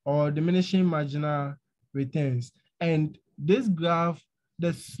returns or diminishing marginal returns. And this graph,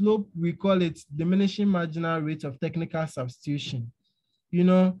 the slope, we call it diminishing marginal rate of technical substitution. You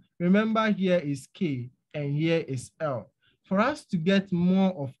know, remember here is K and here is L. For us to get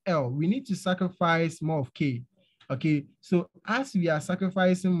more of L, we need to sacrifice more of K. Okay, so as we are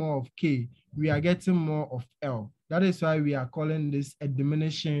sacrificing more of K, we are getting more of L. That is why we are calling this a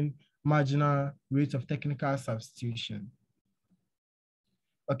diminishing marginal rate of technical substitution.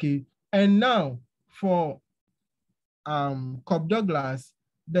 Okay, and now for Cobb-Douglas,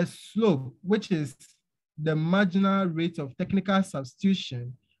 the slope, which is the marginal rate of technical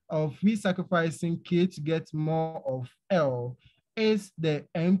substitution of we sacrificing K to get more of L, is the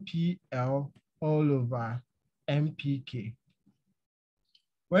MPL all over MPK.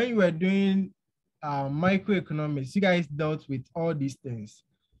 When you were doing microeconomics, you guys dealt with all these things.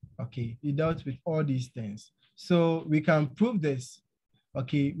 Okay, you dealt with all these things. So we can prove this.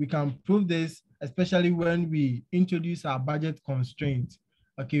 Okay, we can prove this, especially when we introduce our budget constraints.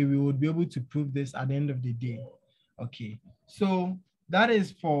 Okay, we would be able to prove this at the end of the day. Okay, so that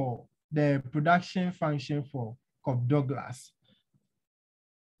is for the production function for Cobb-Douglas.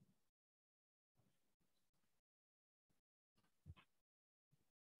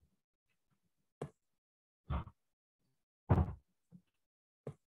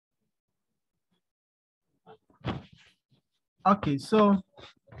 Okay, so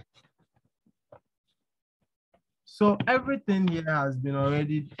everything here has been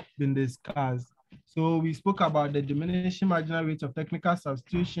already been discussed. So we spoke about the diminishing marginal rate of technical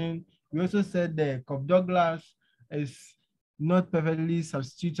substitution. We also said the Cobb-Douglas is not perfectly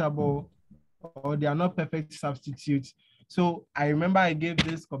substitutable, or they are not perfect substitutes. So I remember I gave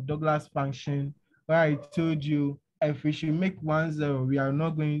this Cobb-Douglas function where I told you if we should make 1, 0,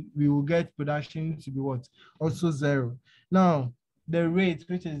 we will get production to be what? Also 0. Now, the rate,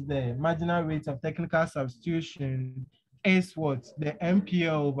 which is the marginal rate of technical substitution, is what? The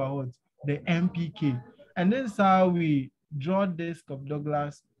MPL over what? The MPK. And this is how we draw this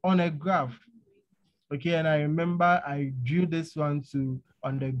Cobb-Douglas on a graph. Okay, and I remember I drew this one too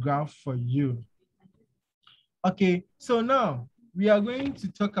on the graph for you. Okay, so now we are going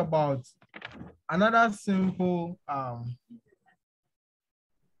to talk about another simple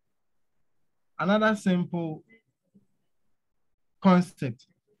concept.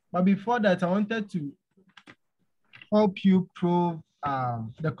 But before that, I wanted to help you prove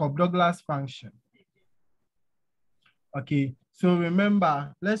the Cobb-Douglas function. Okay, so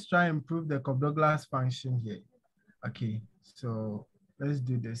remember, let's try and prove the Cobb-Douglas function here. Okay, so let's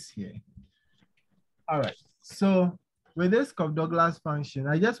do this here. All right, so with this Cobb-Douglas function,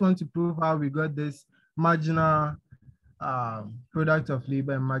 I just want to prove how we got this marginal product of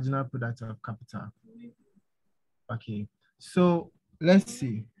labor and marginal product of capital. Okay, so let's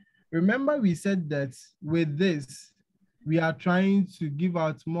see. Remember we said that with this, we are trying to give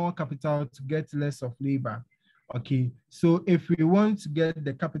out more capital to get less of labor. Okay, so if we want to get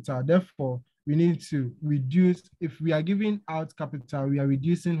the capital, therefore, we need to reduce. If we are giving out capital, we are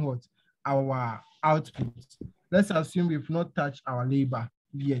reducing what? Our output. Let's assume we've not touched our labor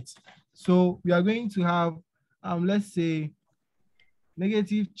yet. So we are going to have, let's say,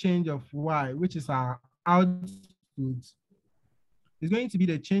 negative change of Y, which is our output, is going to be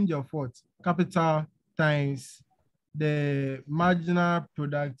the change of what? Capital times the marginal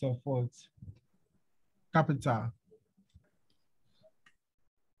product of what? Capital.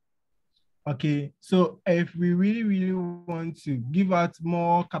 Okay, so if we really want to give out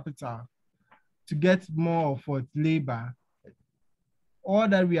more capital to get more of what? Labor, all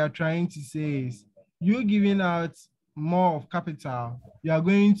that we are trying to say is you giving out more of capital, you are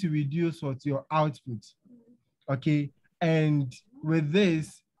going to reduce what? Your output. Okay, and with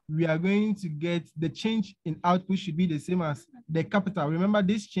this, we are going to get the change in output should be the same as the capital. Remember,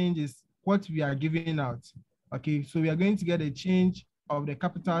 this change is what we are giving out. Okay, so we are going to get a change of the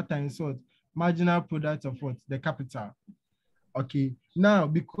capital times what? Marginal product of what? The capital. Okay, now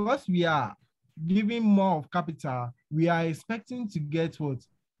because we are giving more of capital, we are expecting to get what?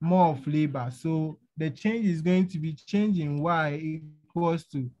 More of labor. So the change is going to be change in Y equals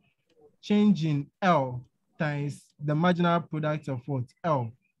to change in L times the marginal product of what?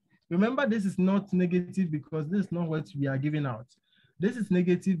 L. Remember, this is not negative because this is not what we are giving out. This is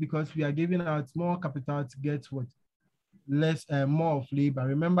negative because we are giving out more capital to get what? Less, more of labor.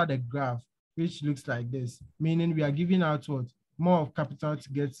 Remember the graph, which looks like this, meaning we are giving out what? More of capital to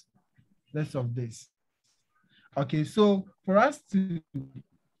get less of this. Okay, so for us to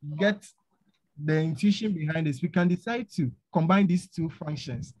get the intuition behind this, we can decide to combine these two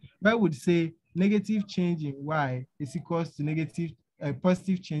functions. I would say negative change in y is equals to negative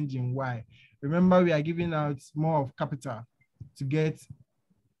positive change in y. Remember, we are giving out more of capital to get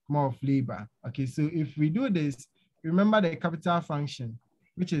more of labor. Okay, so if we do this, remember the capital function,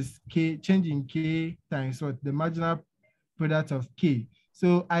 which is k, change in k times what? The marginal product of k.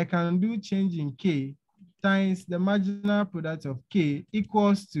 So I can do change in k times the marginal product of k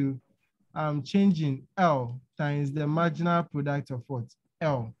equals to change in L times the marginal product of what?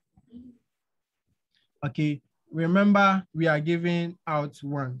 L. Okay, remember we are giving out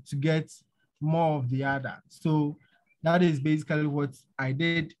one to get more of the other. So that is basically what I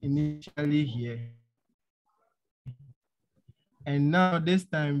did initially here. And now this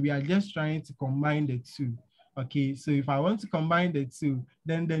time we are just trying to combine the two. Okay, so if I want to combine the two,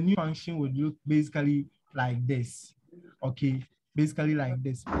 then the new function would look basically like this. Okay, basically like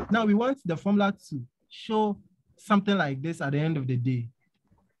this. Now we want the formula to show something like this at the end of the day.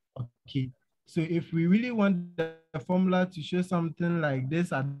 Okay, so if we really want the formula to show something like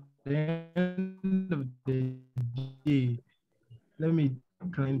this at the end of the day, let me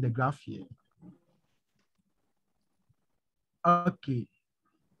clean the graph here. Okay.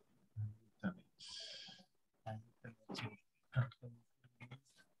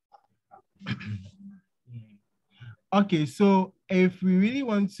 Okay, so if we really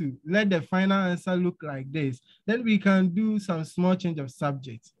want to let the final answer look like this, then we can do some small change of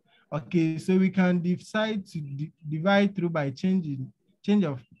subject. Okay, so we can decide to divide through by change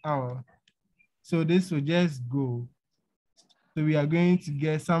of hour. So this will just go. So we are going to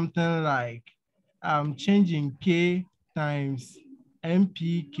get something like changing k times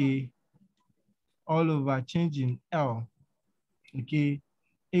mpk all over changing L, okay,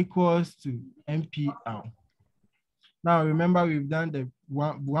 equals to MPL. Now, remember, we've done the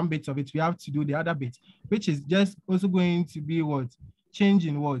one bit of it. We have to do the other bit, which is just also going to be what?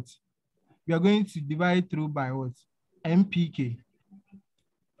 Changing what? We are going to divide through by what? MPK.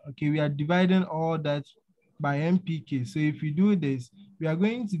 Okay, we are dividing all that by MPK. So if we do this, we are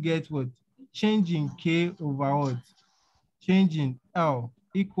going to get what? Changing K over what? Changing L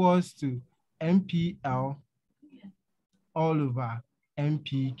equals to MPL all over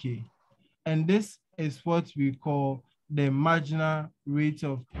MPK. And this is what we call the marginal rate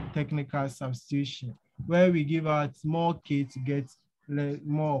of technical substitution, where we give out more K to get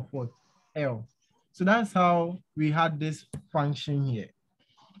more of what? L. So that's how we had this function here.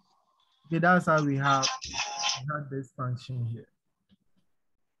 Okay, that's how we had this function here.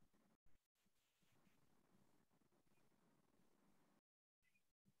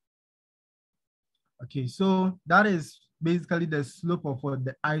 Okay, so that is basically the slope of what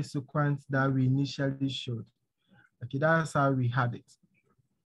the isoquant that we initially showed. Okay, that's how we had it.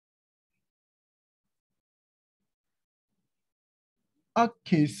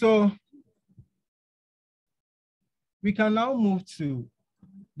 Okay, so we can now move to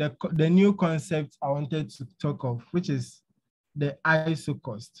the new concept I wanted to talk of, which is the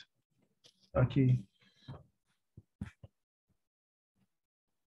isocost. Okay.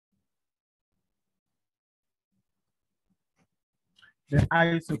 The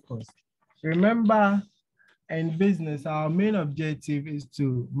isocost. Remember, in business, our main objective is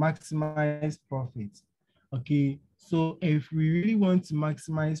to maximize profit. Okay, so if we really want to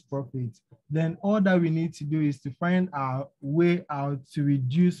maximize profit, then all that we need to do is to find our way out to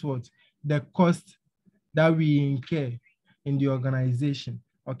reduce what? The cost that we incur in the organization.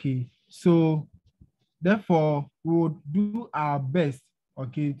 Okay, so therefore, we would do our best,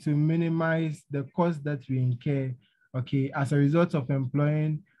 okay, to minimize the cost that we incur, okay, as a result of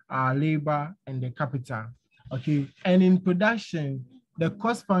employing our labor and the capital. Okay, and in production, the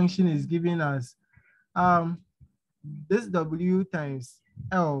cost function is giving us this W times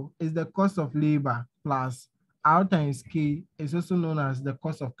L is the cost of labor plus R times K is also known as the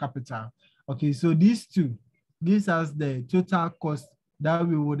cost of capital. Okay, so these two gives us the total cost that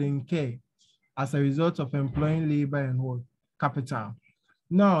we would incur as a result of employing labor and what? Capital.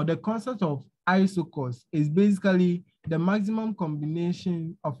 Now, the concept of isocost is basically the maximum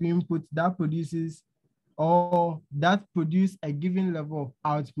combination of inputs that produces or that produce a given level of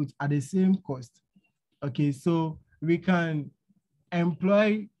output at the same cost. Okay, so we can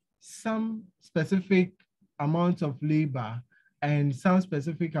employ some specific amount of labor and some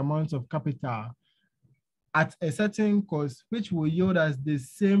specific amounts of capital at a certain cost, which will yield us the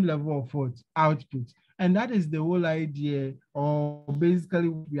same level of what? Output. And that is the whole idea, or basically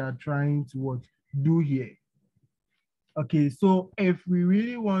what we are trying to what? Do here. Okay, so if we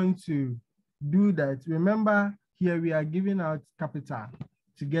really want to do that, remember here we are giving out capital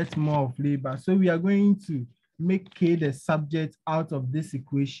to get more of labor. So we are going to make K the subject out of this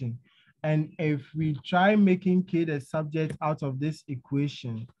equation. And if we try making K the subject out of this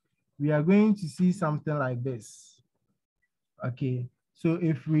equation, we are going to see something like this. Okay, so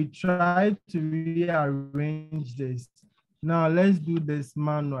if we try to rearrange this, now let's do this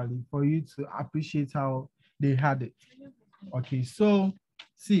manually for you to appreciate how they had it. Okay, so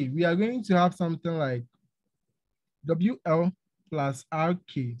see, we are going to have something like WL plus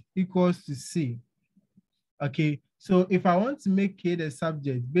RK equals to C. Okay, so if I want to make K the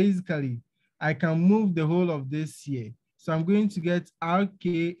subject, basically, I can move the whole of this here. So I'm going to get RK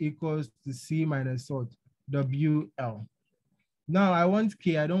equals to C minus what? WL. Now I want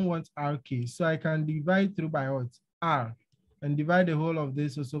K, I don't want RK. So I can divide through by what? R. And divide the whole of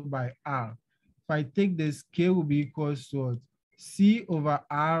this also by R. If I take this, K will be equals to what? C over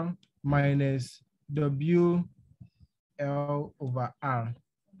R minus WL over R.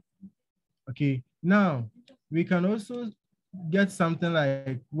 Okay, now we can also get something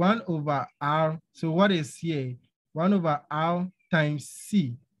like 1 over R. So what is here? 1 over R times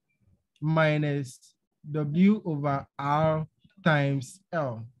C minus W over R times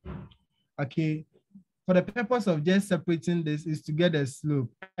L. Okay, for the purpose of just separating this is to get a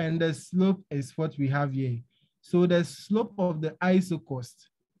slope, and the slope is what we have here. So the slope of the isocost,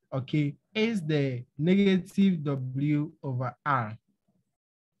 okay, is the negative W over R.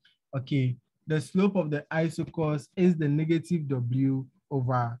 Okay, the slope of the isocost is the negative W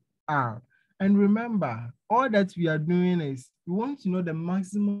over R. And remember, all that we are doing is we want to know the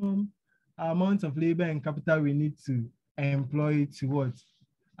maximum amount of labor and capital we need to employ to what?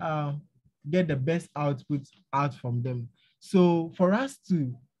 Get the best output out from them. So for us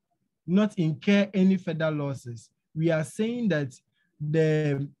to not incur any further losses, we are saying that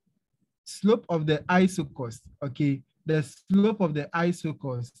the slope of the isocost, okay, the slope of the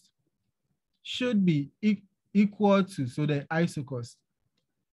isocost should be equal to, so the isocost.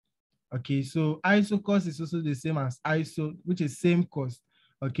 Okay, so isocost is also the same as iso, which is same cost.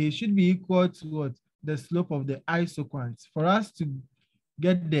 Okay, should be equal to what? The slope of the isoquant. For us to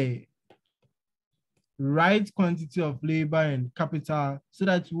get the right quantity of labor and capital so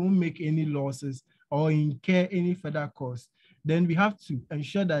that we won't make any losses or incur any further costs, then we have to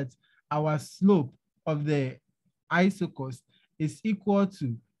ensure that our slope of the isocost is equal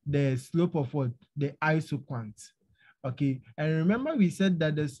to the slope of what? The isoquant. Okay, and remember we said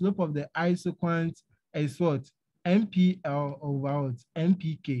that the slope of the isoquant is what? MPL over what?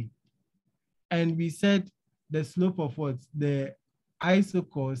 MPK. And we said the slope of what? The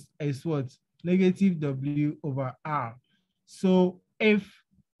isocost is what? Negative W over R. So if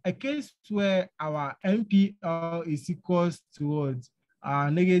a case where our MPL is equals to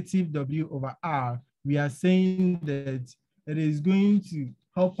what? Negative W over R, we are saying that it is going to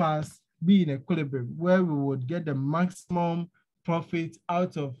help us be in equilibrium where we would get the maximum profit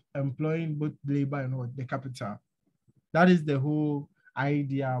out of employing both labor and what? The capital. That is the whole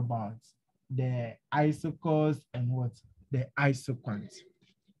idea about the isocost and what? The isoquant.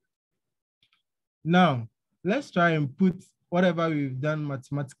 Now, let's try and put whatever we've done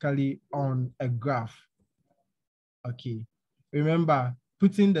mathematically on a graph. Okay, remember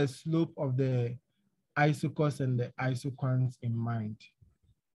putting the slope of the isocost and the isoquant in mind.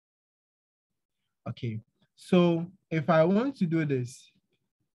 Okay, so if I want to do this,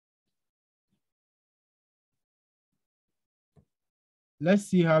 let's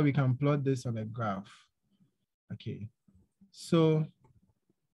see how we can plot this on a graph. Okay, so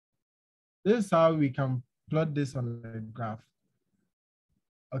this is how we can plot this on a graph.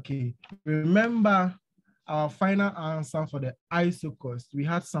 Okay, remember our final answer for the isocost, we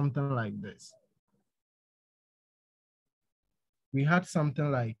had something like this. We had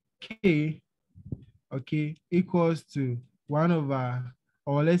something like K, okay, equals to 1 over,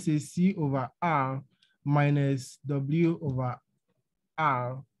 or let's say C over R minus W over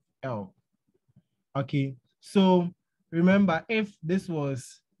R L. Okay, so remember if this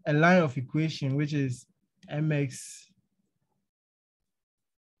was a line of equation, which is mx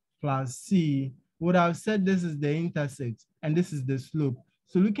plus c, would have said this is the intercept and this is the slope.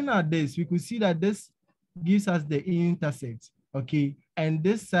 So looking at this, we could see that this gives us the intercept, okay? And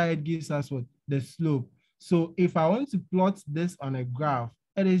this side gives us what? The slope. So if I want to plot this on a graph,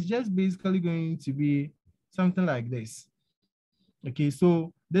 it is just basically going to be something like this. Okay,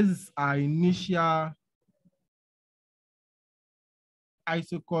 so this is our initial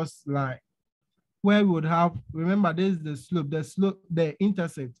isocost line where we would have, remember this is the slope, the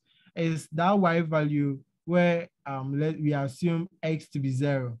intercept is that y value where we assume x to be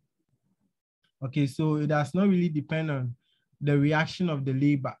 0. Okay, so it does not really depend on the reaction of the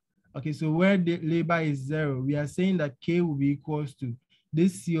labor. Okay, so where the labor is 0, we are saying that K will be equals to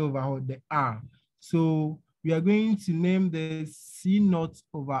this C over the R. So we are going to name this C naught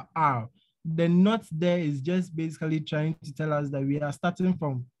over R. The naught there is just basically trying to tell us that we are starting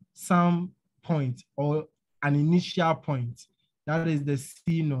from some point or an initial point. That is the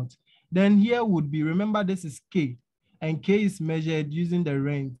C naught. Then here would be, remember this is K, and K is measured using the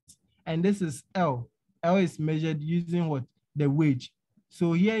rent. And this is L. L is measured using what? The wage.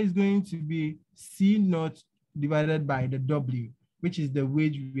 So here is going to be C naught divided by the W, which is the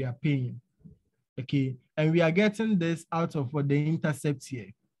wage we are paying. Okay, and we are getting this out of what the intercept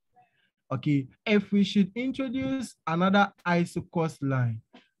here. Okay, if we should introduce another isocost line,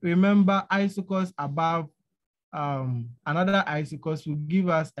 remember isocost above another isocost will give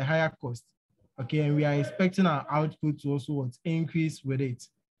us a higher cost. Okay, and we are expecting our output to also what? Increase with it.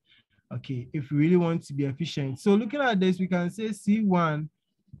 Okay, if we really want to be efficient. So looking at this, we can say C1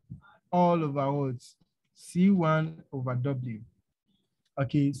 all over what? C1 over W.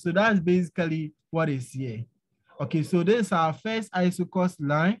 Okay, so that's basically what is here. Okay, so this is our first isocost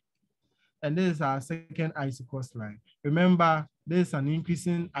line, and this is our second isocost line. Remember, this is an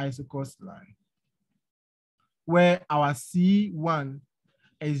increasing isocost line where our C1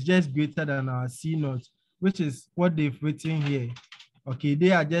 is just greater than our C naught, which is what they've written here. Okay,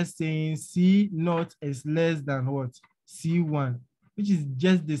 they are just saying C naught is less than what? C1, which is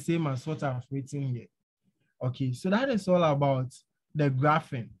just the same as what I've written here. Okay, so that is all about the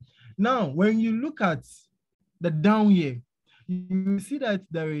graphing. Now, when you look at the down here, you see that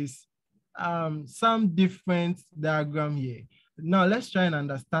there is some different diagram here. Now, let's try and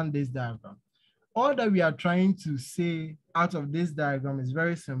understand this diagram. All that we are trying to say out of this diagram is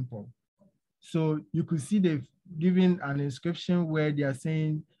very simple. So you could see they've given an inscription where they are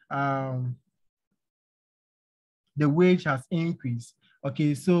saying the wage has increased.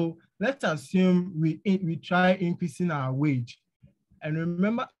 Okay, so let's assume we try increasing our wage. And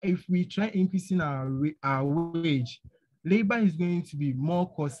remember, if we try increasing our wage, labor is going to be more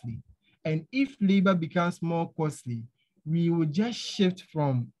costly. And if labor becomes more costly, we will just shift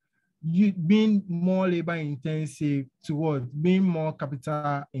from being more labor intensive towards being more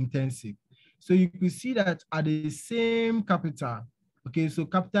capital intensive. So you could see that at the same capital, okay, so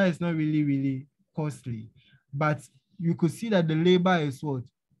capital is not really costly, but you could see that the labor is what?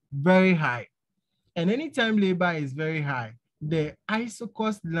 Very high. And anytime labor is very high, the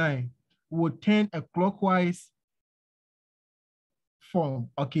isocost line will turn a clockwise form.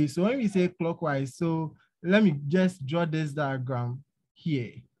 Okay, so when we say clockwise, so let me just draw this diagram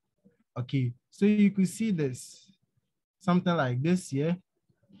here. Okay, so you could see this, something like this here.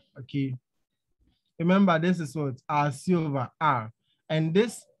 Okay, remember this is what? Our C over R. And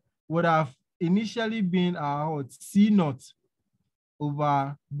this would have initially been our what? C naught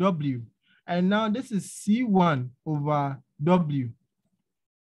over W. And now this is C1 over W.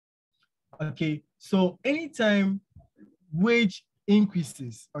 Okay, so anytime wage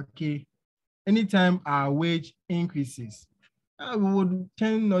increases, okay, anytime our wage increases, we would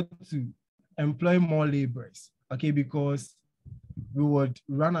tend not to employ more laborers, okay, because we would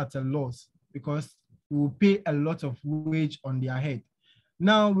run at a loss because we will pay a lot of wage on their head.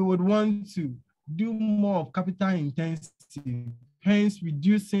 Now we would want to do more of capital intensive, hence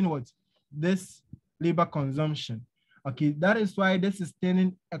reducing what? This labor consumption. Okay, that is why this is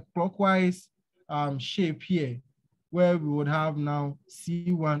turning a clockwise shape here, where we would have now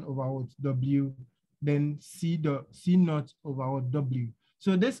C1 over what? W, then C naught over what? W.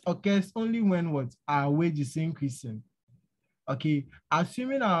 So this occurs only when what? Our wage is increasing. Okay,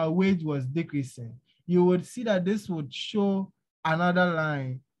 assuming our wage was decreasing, you would see that this would show another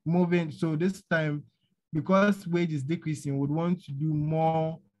line moving. So this time, because wage is decreasing, would want to do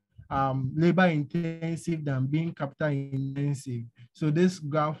more labor intensive than being capital intensive. So this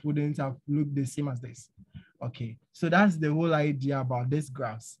graph wouldn't have looked the same as this. Okay, so that's the whole idea about this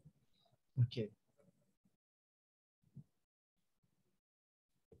graphs. Okay.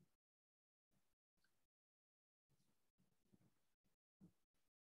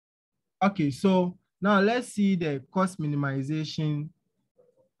 Okay, so now let's see the cost minimization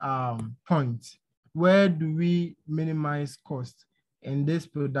point. Where do we minimize cost in this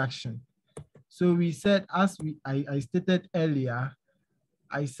production? So we said, as I stated earlier,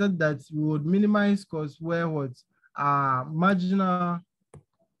 I said that we would minimize costs where what marginal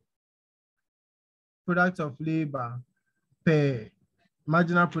product of labor per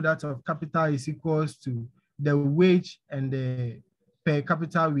marginal product of capital is equals to the wage and the per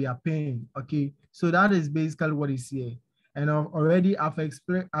capita we are paying. Okay, so that is basically what is here. And I've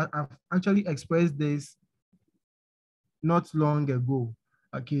actually expressed this not long ago.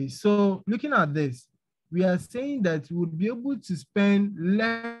 Okay, so looking at this, we are saying that we would be able to spend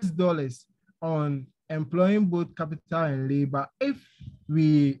less dollars on employing both capital and labor if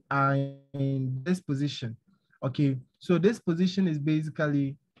we are in this position. Okay, so this position is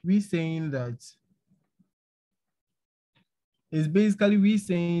basically we saying that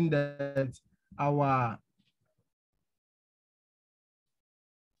our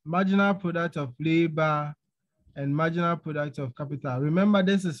marginal product of labor and marginal product of capital. Remember,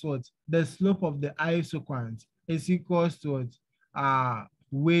 this is what the slope of the isoquant is equals to what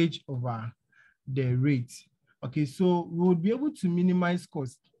wage over the rate. Okay, so we would be able to minimize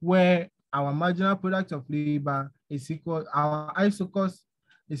cost where our marginal product of labor is equal, our isocost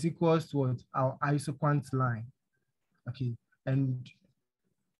is equals to what our isoquant line. Okay, and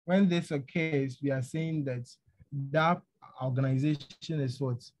when this occurs, we are saying that that organization is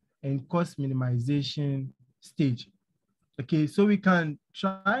what in cost minimization stage. Okay, so we can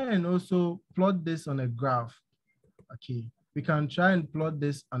try and also plot this on a graph. Okay, we can try and plot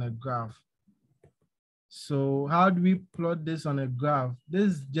this on a graph. So how do we plot this on a graph? This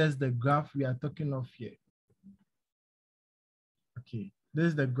is just the graph we are talking of here. Okay, this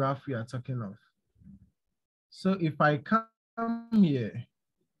is the graph we are talking of. So if I come here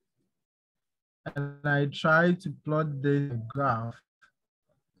and I try to plot this graph,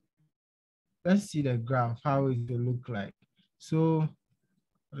 let's see the graph, how it will look like. So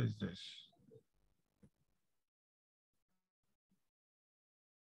what is this?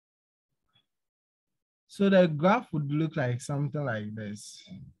 So the graph would look like something like this.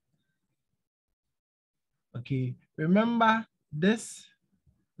 Okay, remember this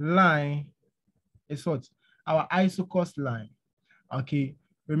line is what? Our isocost line. Okay,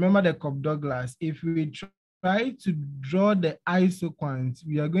 remember the Cobb-Douglas. If we try to draw the isoquant,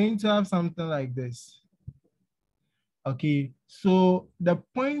 we are going to have something like this. Okay, so the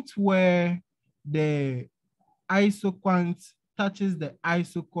point where the isoquant touches the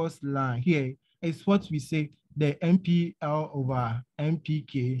isocost line here is what we say the MPL over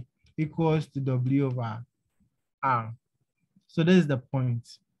MPK equals to W over R. So this is the point.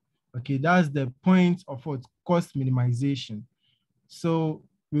 Okay, that's the point of what cost minimization. So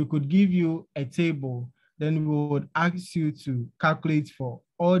we could give you a table, then we would ask you to calculate for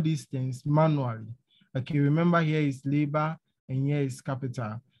all these things manually. Okay, remember here is labor and here is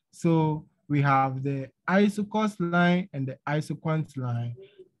capital. So we have the isocost line and the isoquant line.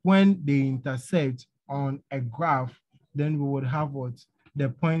 When they intersect on a graph, then we would have what? The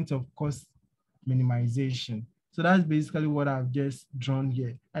point of cost minimization. So that's basically what I've just drawn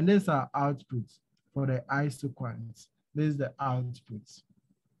here. And this is our output for the isoquant. This is the output.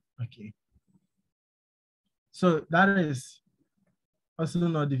 Okay. So that is also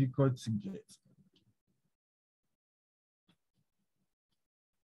not difficult to get.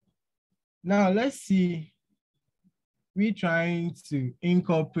 Now let's see, we're trying to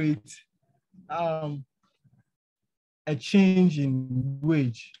incorporate a change in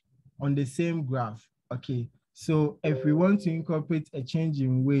wage on the same graph. Okay, so if we want to incorporate a change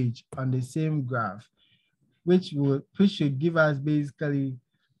in wage on the same graph, which should give us basically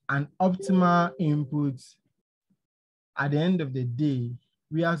an optimal input at the end of the day,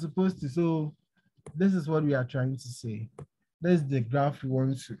 we are supposed to, so this is what we are trying to say. This is the graph we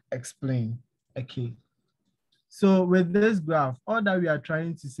want to explain. Okay. So with this graph, all that we are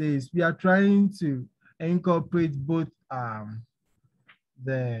trying to say is we are trying to incorporate both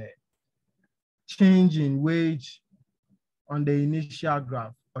the change in wage on the initial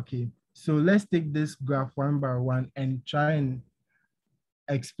graph. Okay. So let's take this graph one by one and try and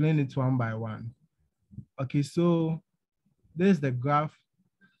explain it one by one. Okay, so there's the graph.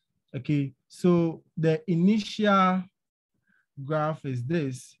 Okay, so the initial graph is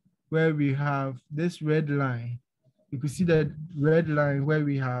this, where we have this red line. You can see that red line where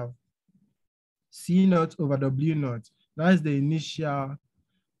we have C naught over W naught. That's the initial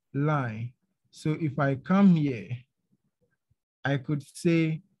line. So if I come here, I could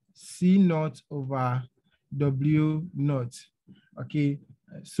say C naught over W naught. Okay,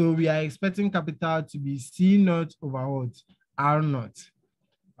 so we are expecting capital to be C naught over what? R naught.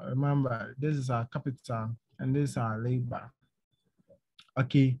 Remember, this is our capital and this is our labor.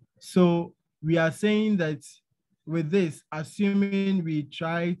 Okay, so we are saying that with this, assuming we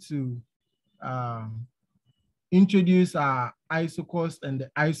try to introduce our isocost and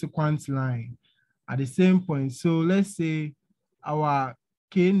the isoquant line at the same point. So let's say our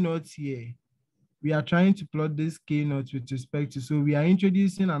K naught here, we are trying to plot this K naught with respect to, so we are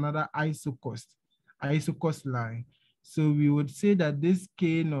introducing another isocost line. So we would say that this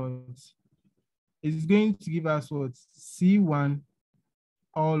K naught is going to give us what? C1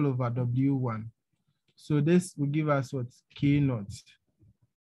 all over W1. So this will give us what? K naught.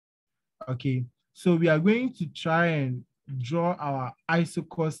 Okay, so we are going to try and draw our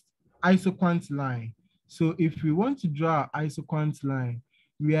isoquant line. So if we want to draw our isoquant line,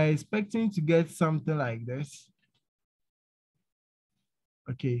 we are expecting to get something like this.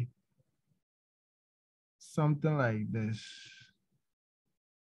 Okay, something like this.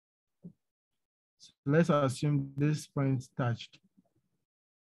 So let's assume this point touched.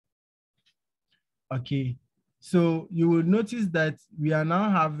 Okay, so you will notice that we are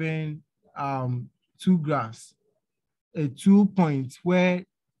now having two graphs, 2 points where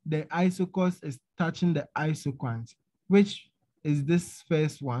the isocost is touching the isoquant, which is this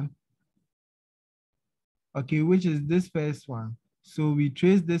first one. Okay, which is this first one. So we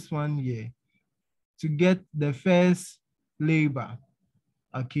trace this one here to get the first labor.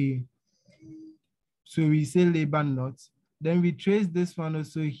 Okay, so we say labor naught. Then we trace this one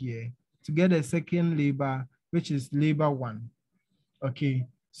also here to get a second labor, which is labor 1. Okay,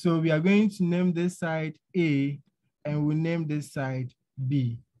 so we are going to name this side A and we name this side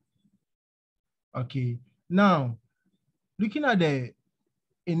B. Okay, now looking at the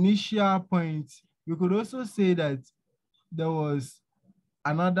initial point, we could also say that there was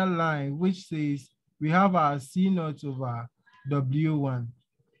another line which says we have our C naught over W1.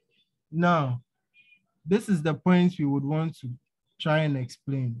 Now, this is the point we would want to try and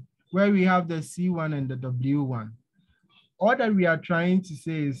explain, where we have the C1 and the W1. All that we are trying to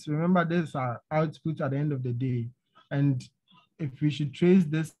say is, remember, this is our output at the end of the day. And if we should trace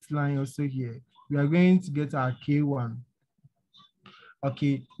this line also here, we are going to get our K1.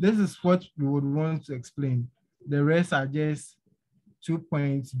 Okay, this is what we would want to explain. The rest are just 2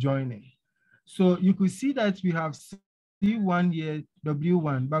 points joining. So you could see that we have C1 here,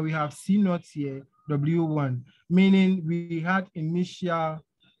 W1, but we have C naught here, W1, meaning we had initial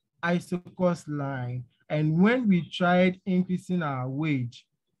isocost line. And when we tried increasing our wage,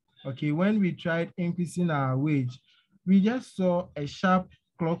 okay, when we tried increasing our wage, we just saw a sharp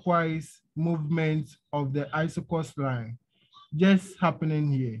clockwise movement of the isocost line just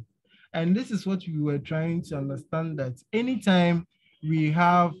happening here. And this is what we were trying to understand, that anytime we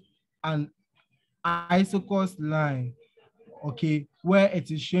have an isocost line, okay, where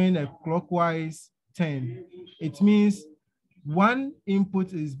it is showing a clockwise turn, it means one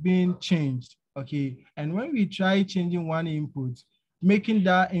input is being changed, okay? And when we try changing one input, making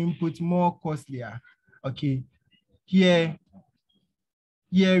that input more costlier, okay, here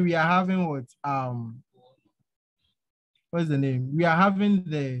we are having what's the name? We are having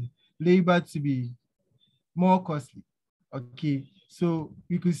the labor to be more costly, okay? So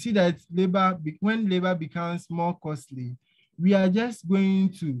we could see that when labor becomes more costly, we are just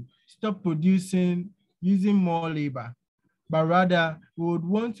going to stop producing using more labor, but rather we would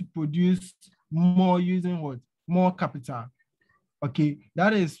want to produce more using what? More capital. Okay,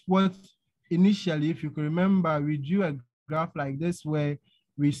 that is what initially, if you can remember, we drew a graph like this where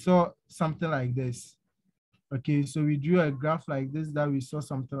we saw something like this. Okay, so we drew a graph like this that we saw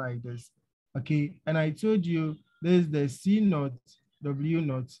something like this. Okay, and I told you this is the C naught, W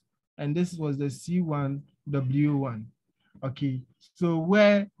naught, and this was the C1, W1. Okay, so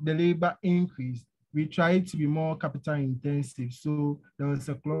where the labor increased, we tried to be more capital intensive. So there was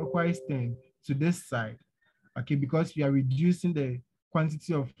a clockwise turn to this side, okay, because we are reducing the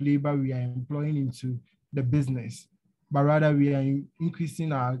quantity of labor we are employing into the business, but rather we are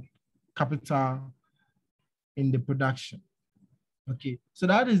increasing our capital in the production. Okay, so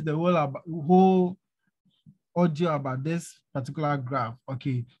that is the whole audio about this particular graph.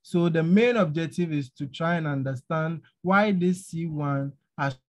 Okay, so the main objective is to try and understand why this C1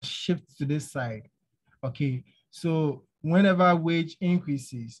 has shifted to this side. Okay, so whenever wage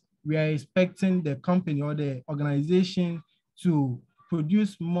increases, we are expecting the company or the organization to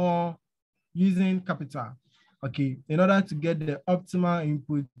produce more using capital, okay, in order to get the optimal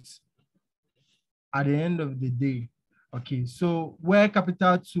inputs at the end of the day. Okay, so where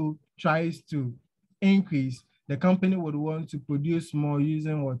capital 2 tries to increase, the company would want to produce more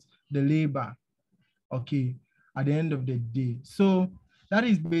using what? The labor, okay, at the end of the day. So that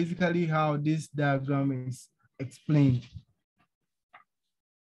is basically how this diagram is explained.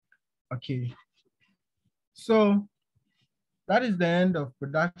 Okay, So that is the end of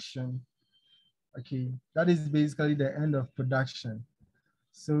production. Okay, that is basically the end of production.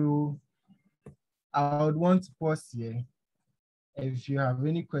 So I would want to pause here. If you have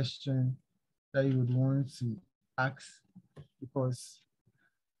any question that you would want to ask, because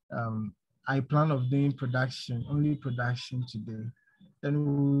I plan of doing production, only production today, then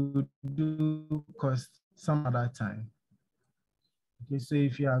we'll do cost some other time. Okay, so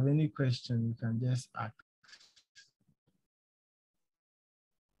if you have any question, you can just ask.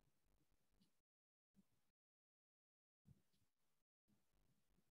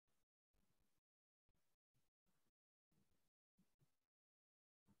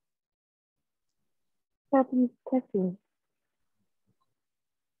 Sir, please question.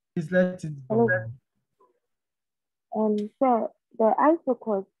 Please let it Hello. go. Sir, the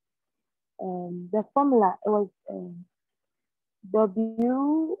isocos, the formula it was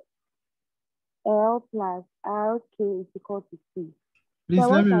WL plus RK is equal to C. Please So let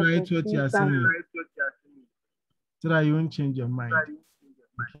what me does write the what C you are stand saying so that you won't change your mind.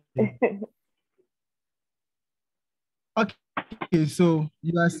 Okay. Okay, so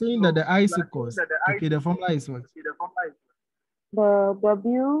you are saying that the isocos, okay, the formula is what? The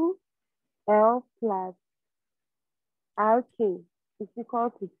WL plus RK is equal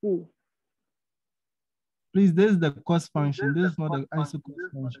to C. Please, this is the cost function. This is not the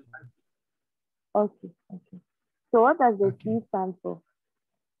isocos function. Okay, okay. So what does the Okay. C stand for?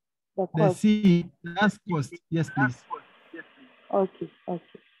 The The cost. C, that's cost. Yes, please. Okay,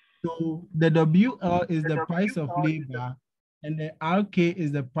 okay. So the WL is the price of labor and the RK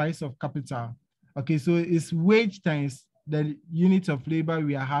is the price of capital. Okay, so it's wage times the unit of labor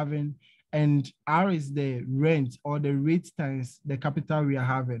we are having, and R is the rent or the rate times the capital we are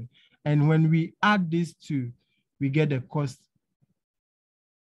having. And when we add these two, we get the cost.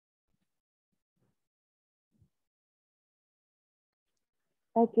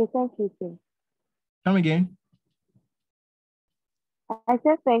 Okay, thank you, sir. Come again. I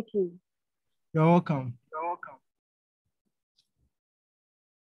said thank you. You're welcome.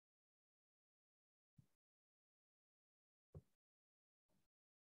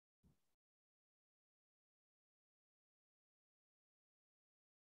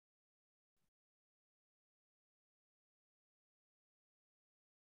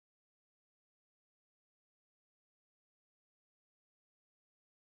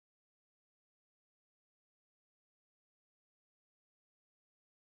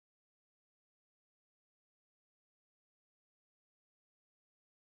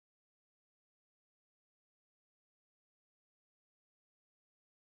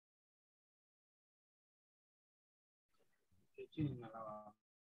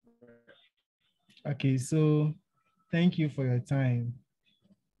 Okay, so thank you for your time.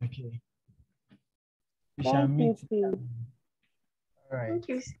 Okay. We shall Thank you, meet. too. All right. Thank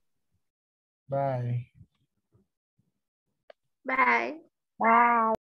you. Bye. Bye. Bye.